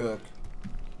good cook.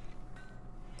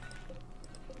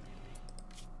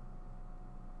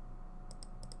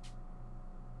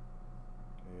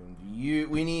 And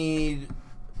we need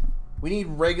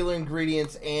regular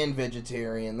ingredients and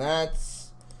vegetarian.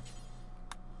 That's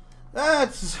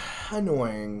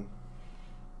annoying.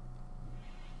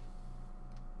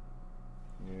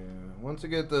 Yeah, once we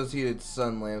get those heated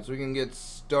sun lamps, we can get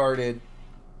started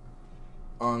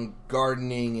on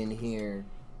gardening in here.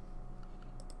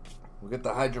 We'll get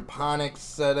the hydroponics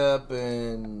set up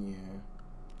and yeah.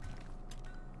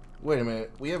 Wait a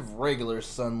minute, we have regular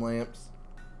sun lamps.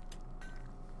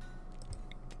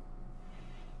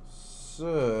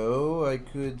 So I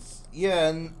could, yeah,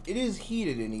 and it is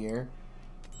heated in here.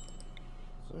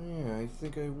 So yeah, I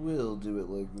think I will do it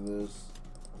like this.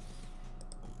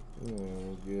 Yeah,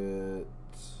 we'll get.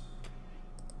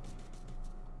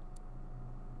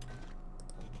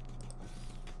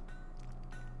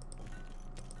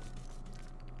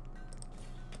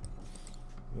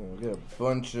 Yeah, we'll get a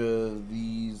bunch of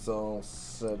these all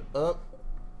set up.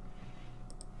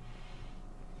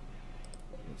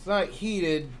 It's not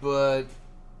heated, but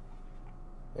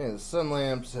yeah, the sun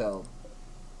lamps help.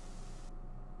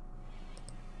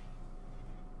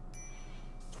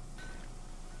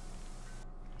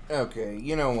 Okay,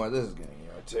 you know what? This is getting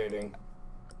irritating.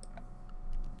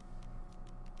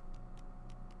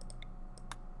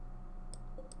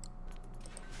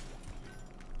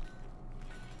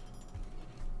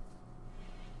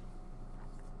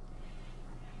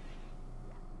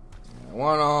 I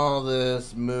want all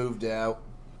this moved out.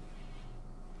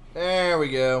 There we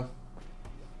go.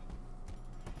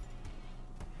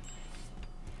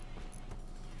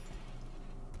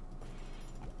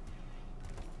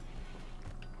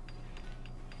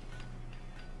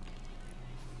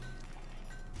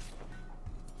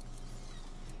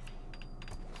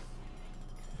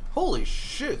 Holy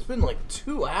shit, it's been like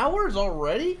 2 hours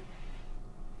already?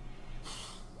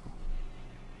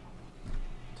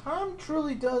 Time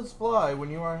truly does fly when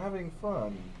you are having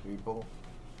fun, people.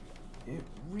 It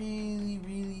really,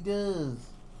 really does.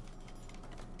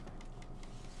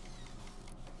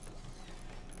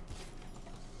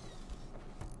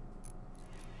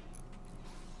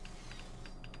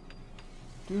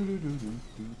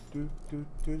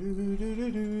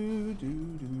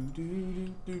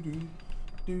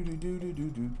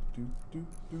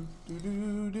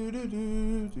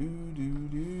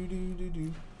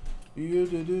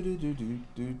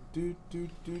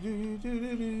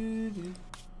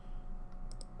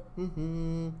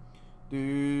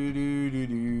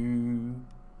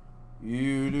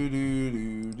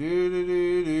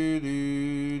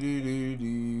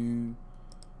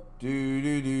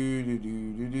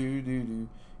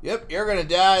 Yep, you're gonna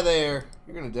die there.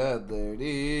 You're gonna die there.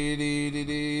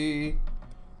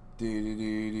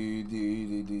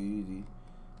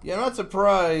 Yeah, I'm not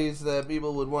surprised that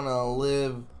people would want to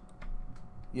live,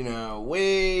 you know,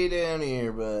 way down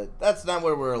here, but that's not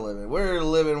where we're living. We're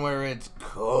living where it's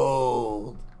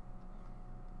cold.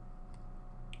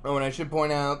 Oh, and I should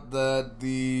point out that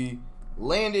the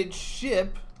landed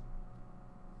ship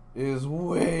is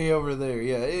way over there.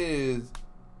 Yeah, it is.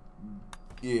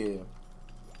 Yeah.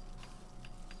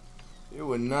 It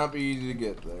would not be easy to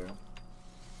get there.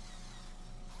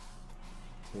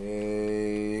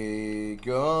 Take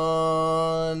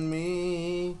on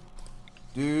me.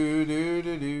 Do do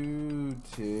do do.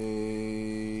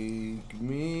 Take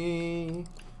me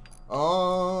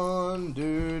on.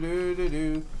 Do do do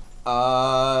do.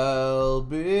 I'll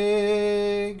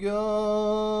be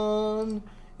gone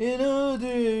in a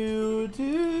day or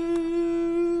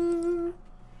two.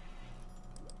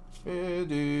 Do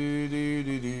do do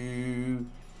do.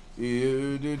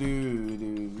 Do do do do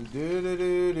do do do do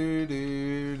do do do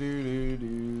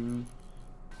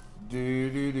do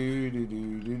do do do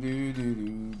do do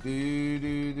do do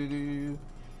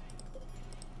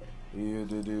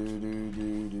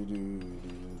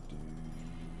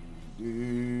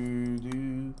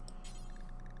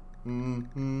I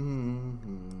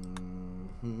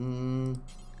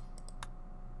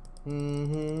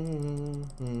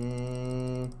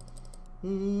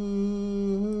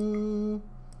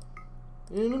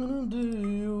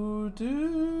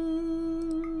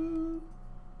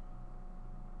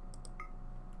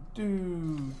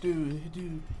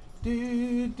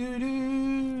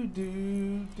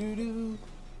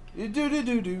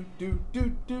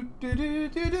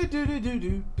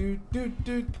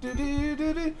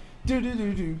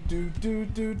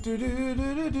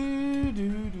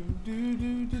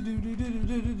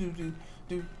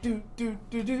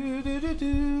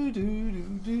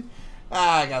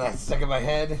got that stuck in my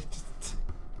head.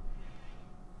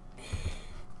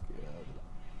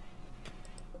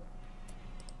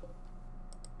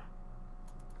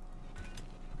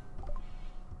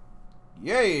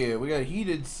 Yeah, we got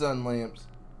heated sun lamps.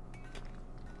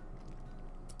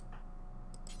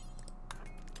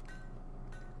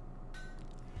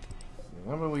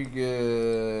 How about we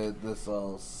get this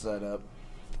all set up?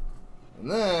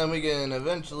 And then we can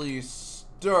eventually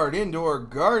start indoor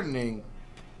gardening.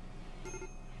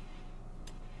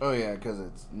 Oh yeah, because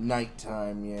it's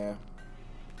nighttime, yeah.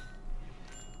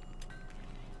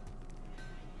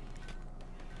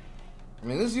 I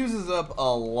mean, this uses up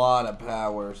a lot of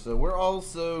power, so we're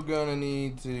also gonna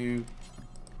need to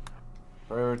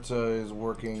prioritize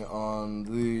working on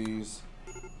these.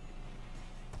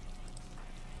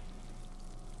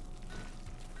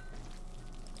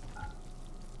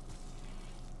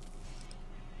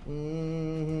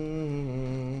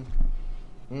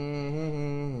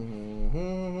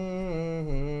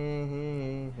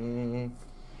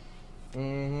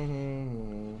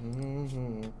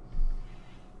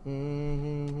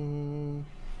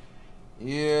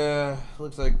 Yeah,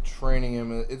 looks like training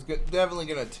him. It's definitely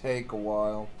gonna take a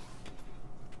while.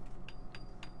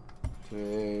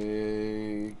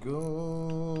 Take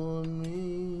on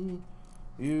me,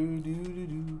 you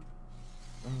do.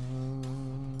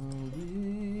 I'll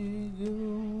be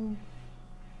gone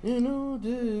in a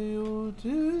day or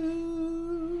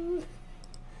two.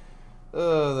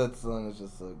 Oh, that song is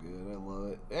just so good. I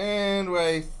love it. And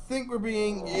I think we're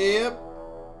being, yep.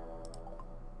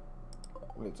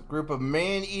 It's a group of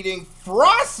man-eating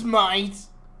frost mites.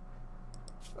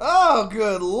 Oh,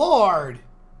 good lord.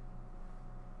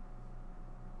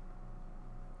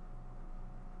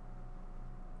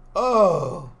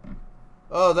 Oh.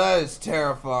 Oh, that is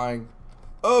terrifying.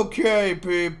 Okay,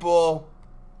 people.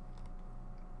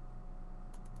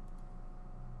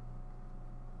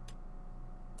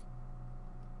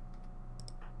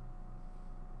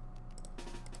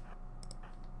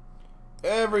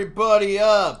 Everybody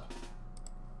up.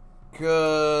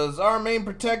 Because our main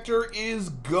protector is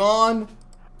gone.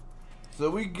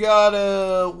 So we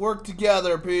gotta work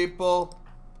together, people.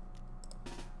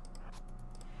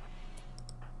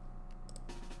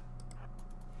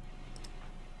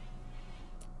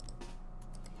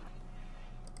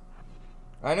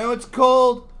 I know it's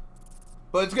cold,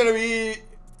 but it's gonna be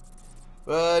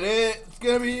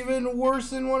even worse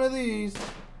than one of these.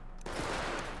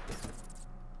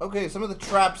 Okay, some of the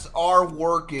traps are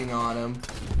working on him.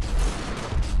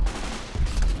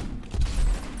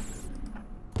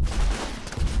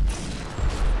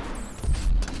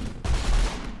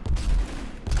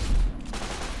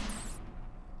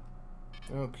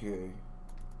 Okay.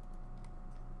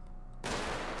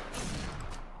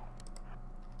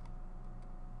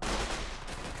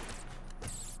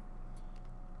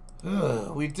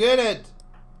 We did it!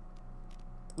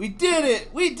 We did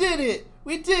it! We did it!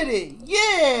 We did it!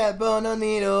 Yeah,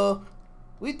 Bononito!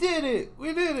 We did it!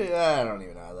 We did it! I don't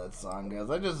even know how that song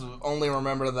goes. I just only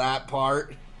remember that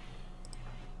part.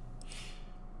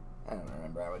 I don't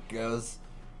remember how it goes.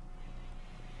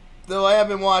 Though I have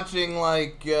been watching,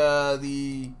 like,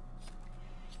 the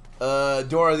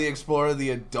Dora the Explorer,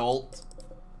 the adult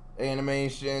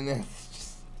animation.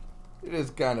 It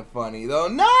is kind of funny, though.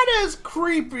 Not as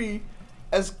creepy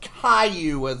as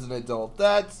Caillou as an adult.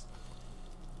 That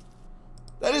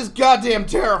is goddamn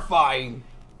terrifying.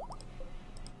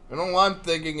 And all I'm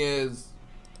thinking is,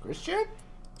 Christian?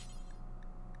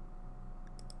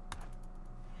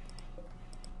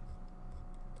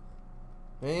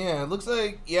 Yeah, it looks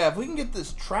like, yeah, if we can get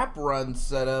this trap run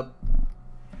set up,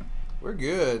 we're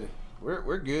good.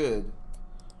 We're good.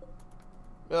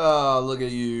 Oh, look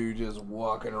at you just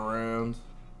walking around.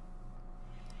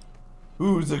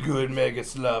 Who's a good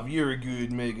Megaslav? You're a good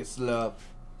Megaslav.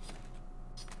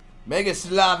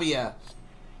 Megaslavia.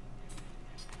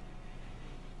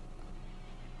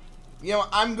 You know,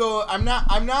 I'm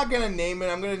not gonna name it.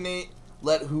 I'm gonna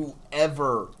let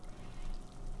whoever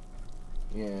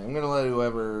Yeah, I'm gonna let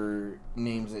whoever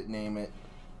names it name it.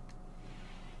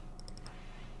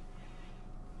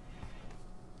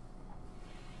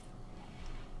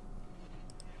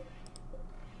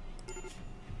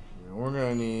 We're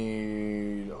gonna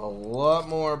need a lot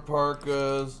more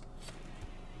parkas.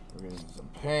 We're gonna need some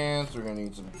pants. We're gonna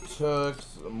need some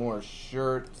tux, some more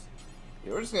shirts.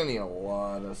 Yeah, we're just gonna need a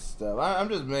lot of stuff. I'm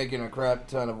just making a crap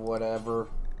ton of whatever.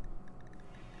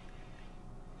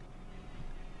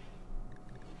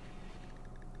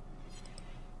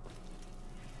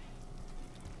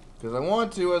 Because I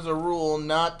want to, as a rule,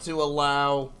 not to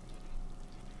allow,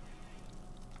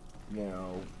 you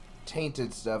know,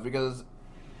 tainted stuff. Because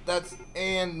that's,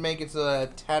 and make it so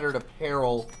that tattered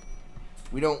apparel,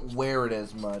 we don't wear it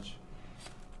as much.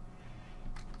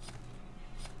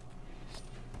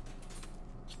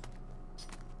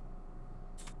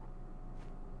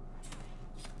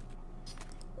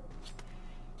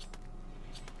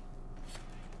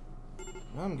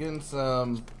 I'm getting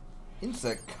some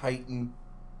insect chitin.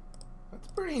 That's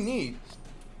pretty neat.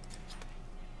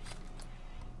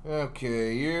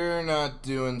 Okay, you're not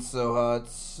doing so hot,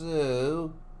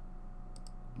 so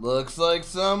looks like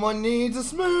someone needs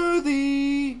a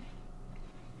smoothie.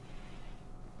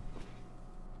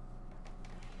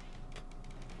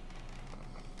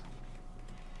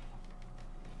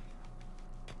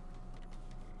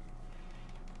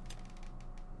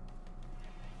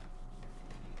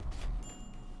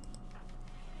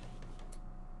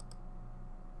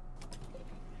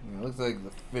 Yeah, looks like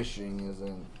the fishing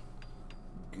isn't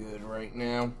good right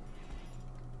now.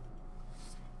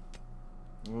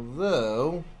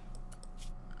 Although,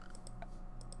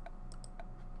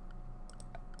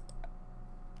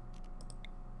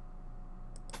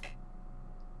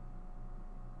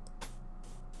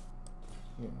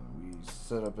 yeah, we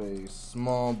set up a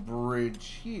small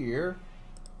bridge here.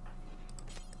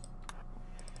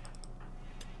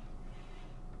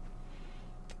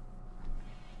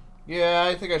 Yeah,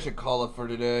 I think I should call it for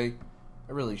today.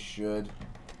 I really should.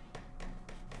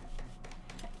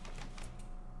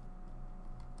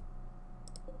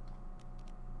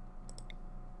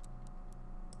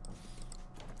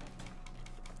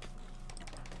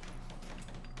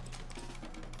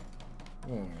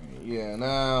 Alright, yeah,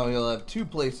 now he'll have 2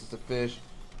 places to fish,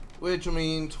 which will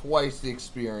mean twice the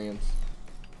experience.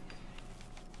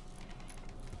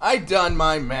 I done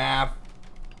my math.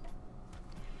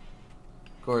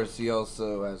 Of course, he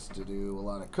also has to do a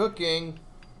lot of cooking.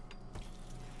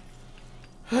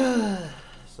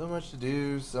 So much to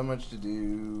do, so much to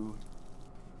do.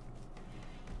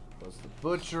 Plus the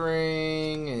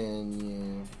butchering,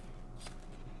 and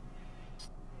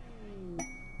yeah.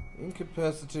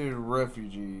 Incapacitated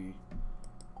refugee.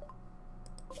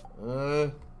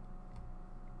 Well,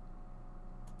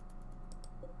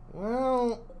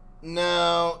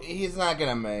 no, he's not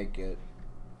gonna make it.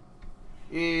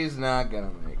 He's not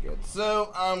gonna make it.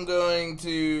 So I'm going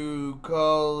to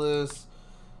call this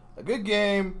a good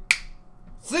game.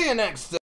 See you next time.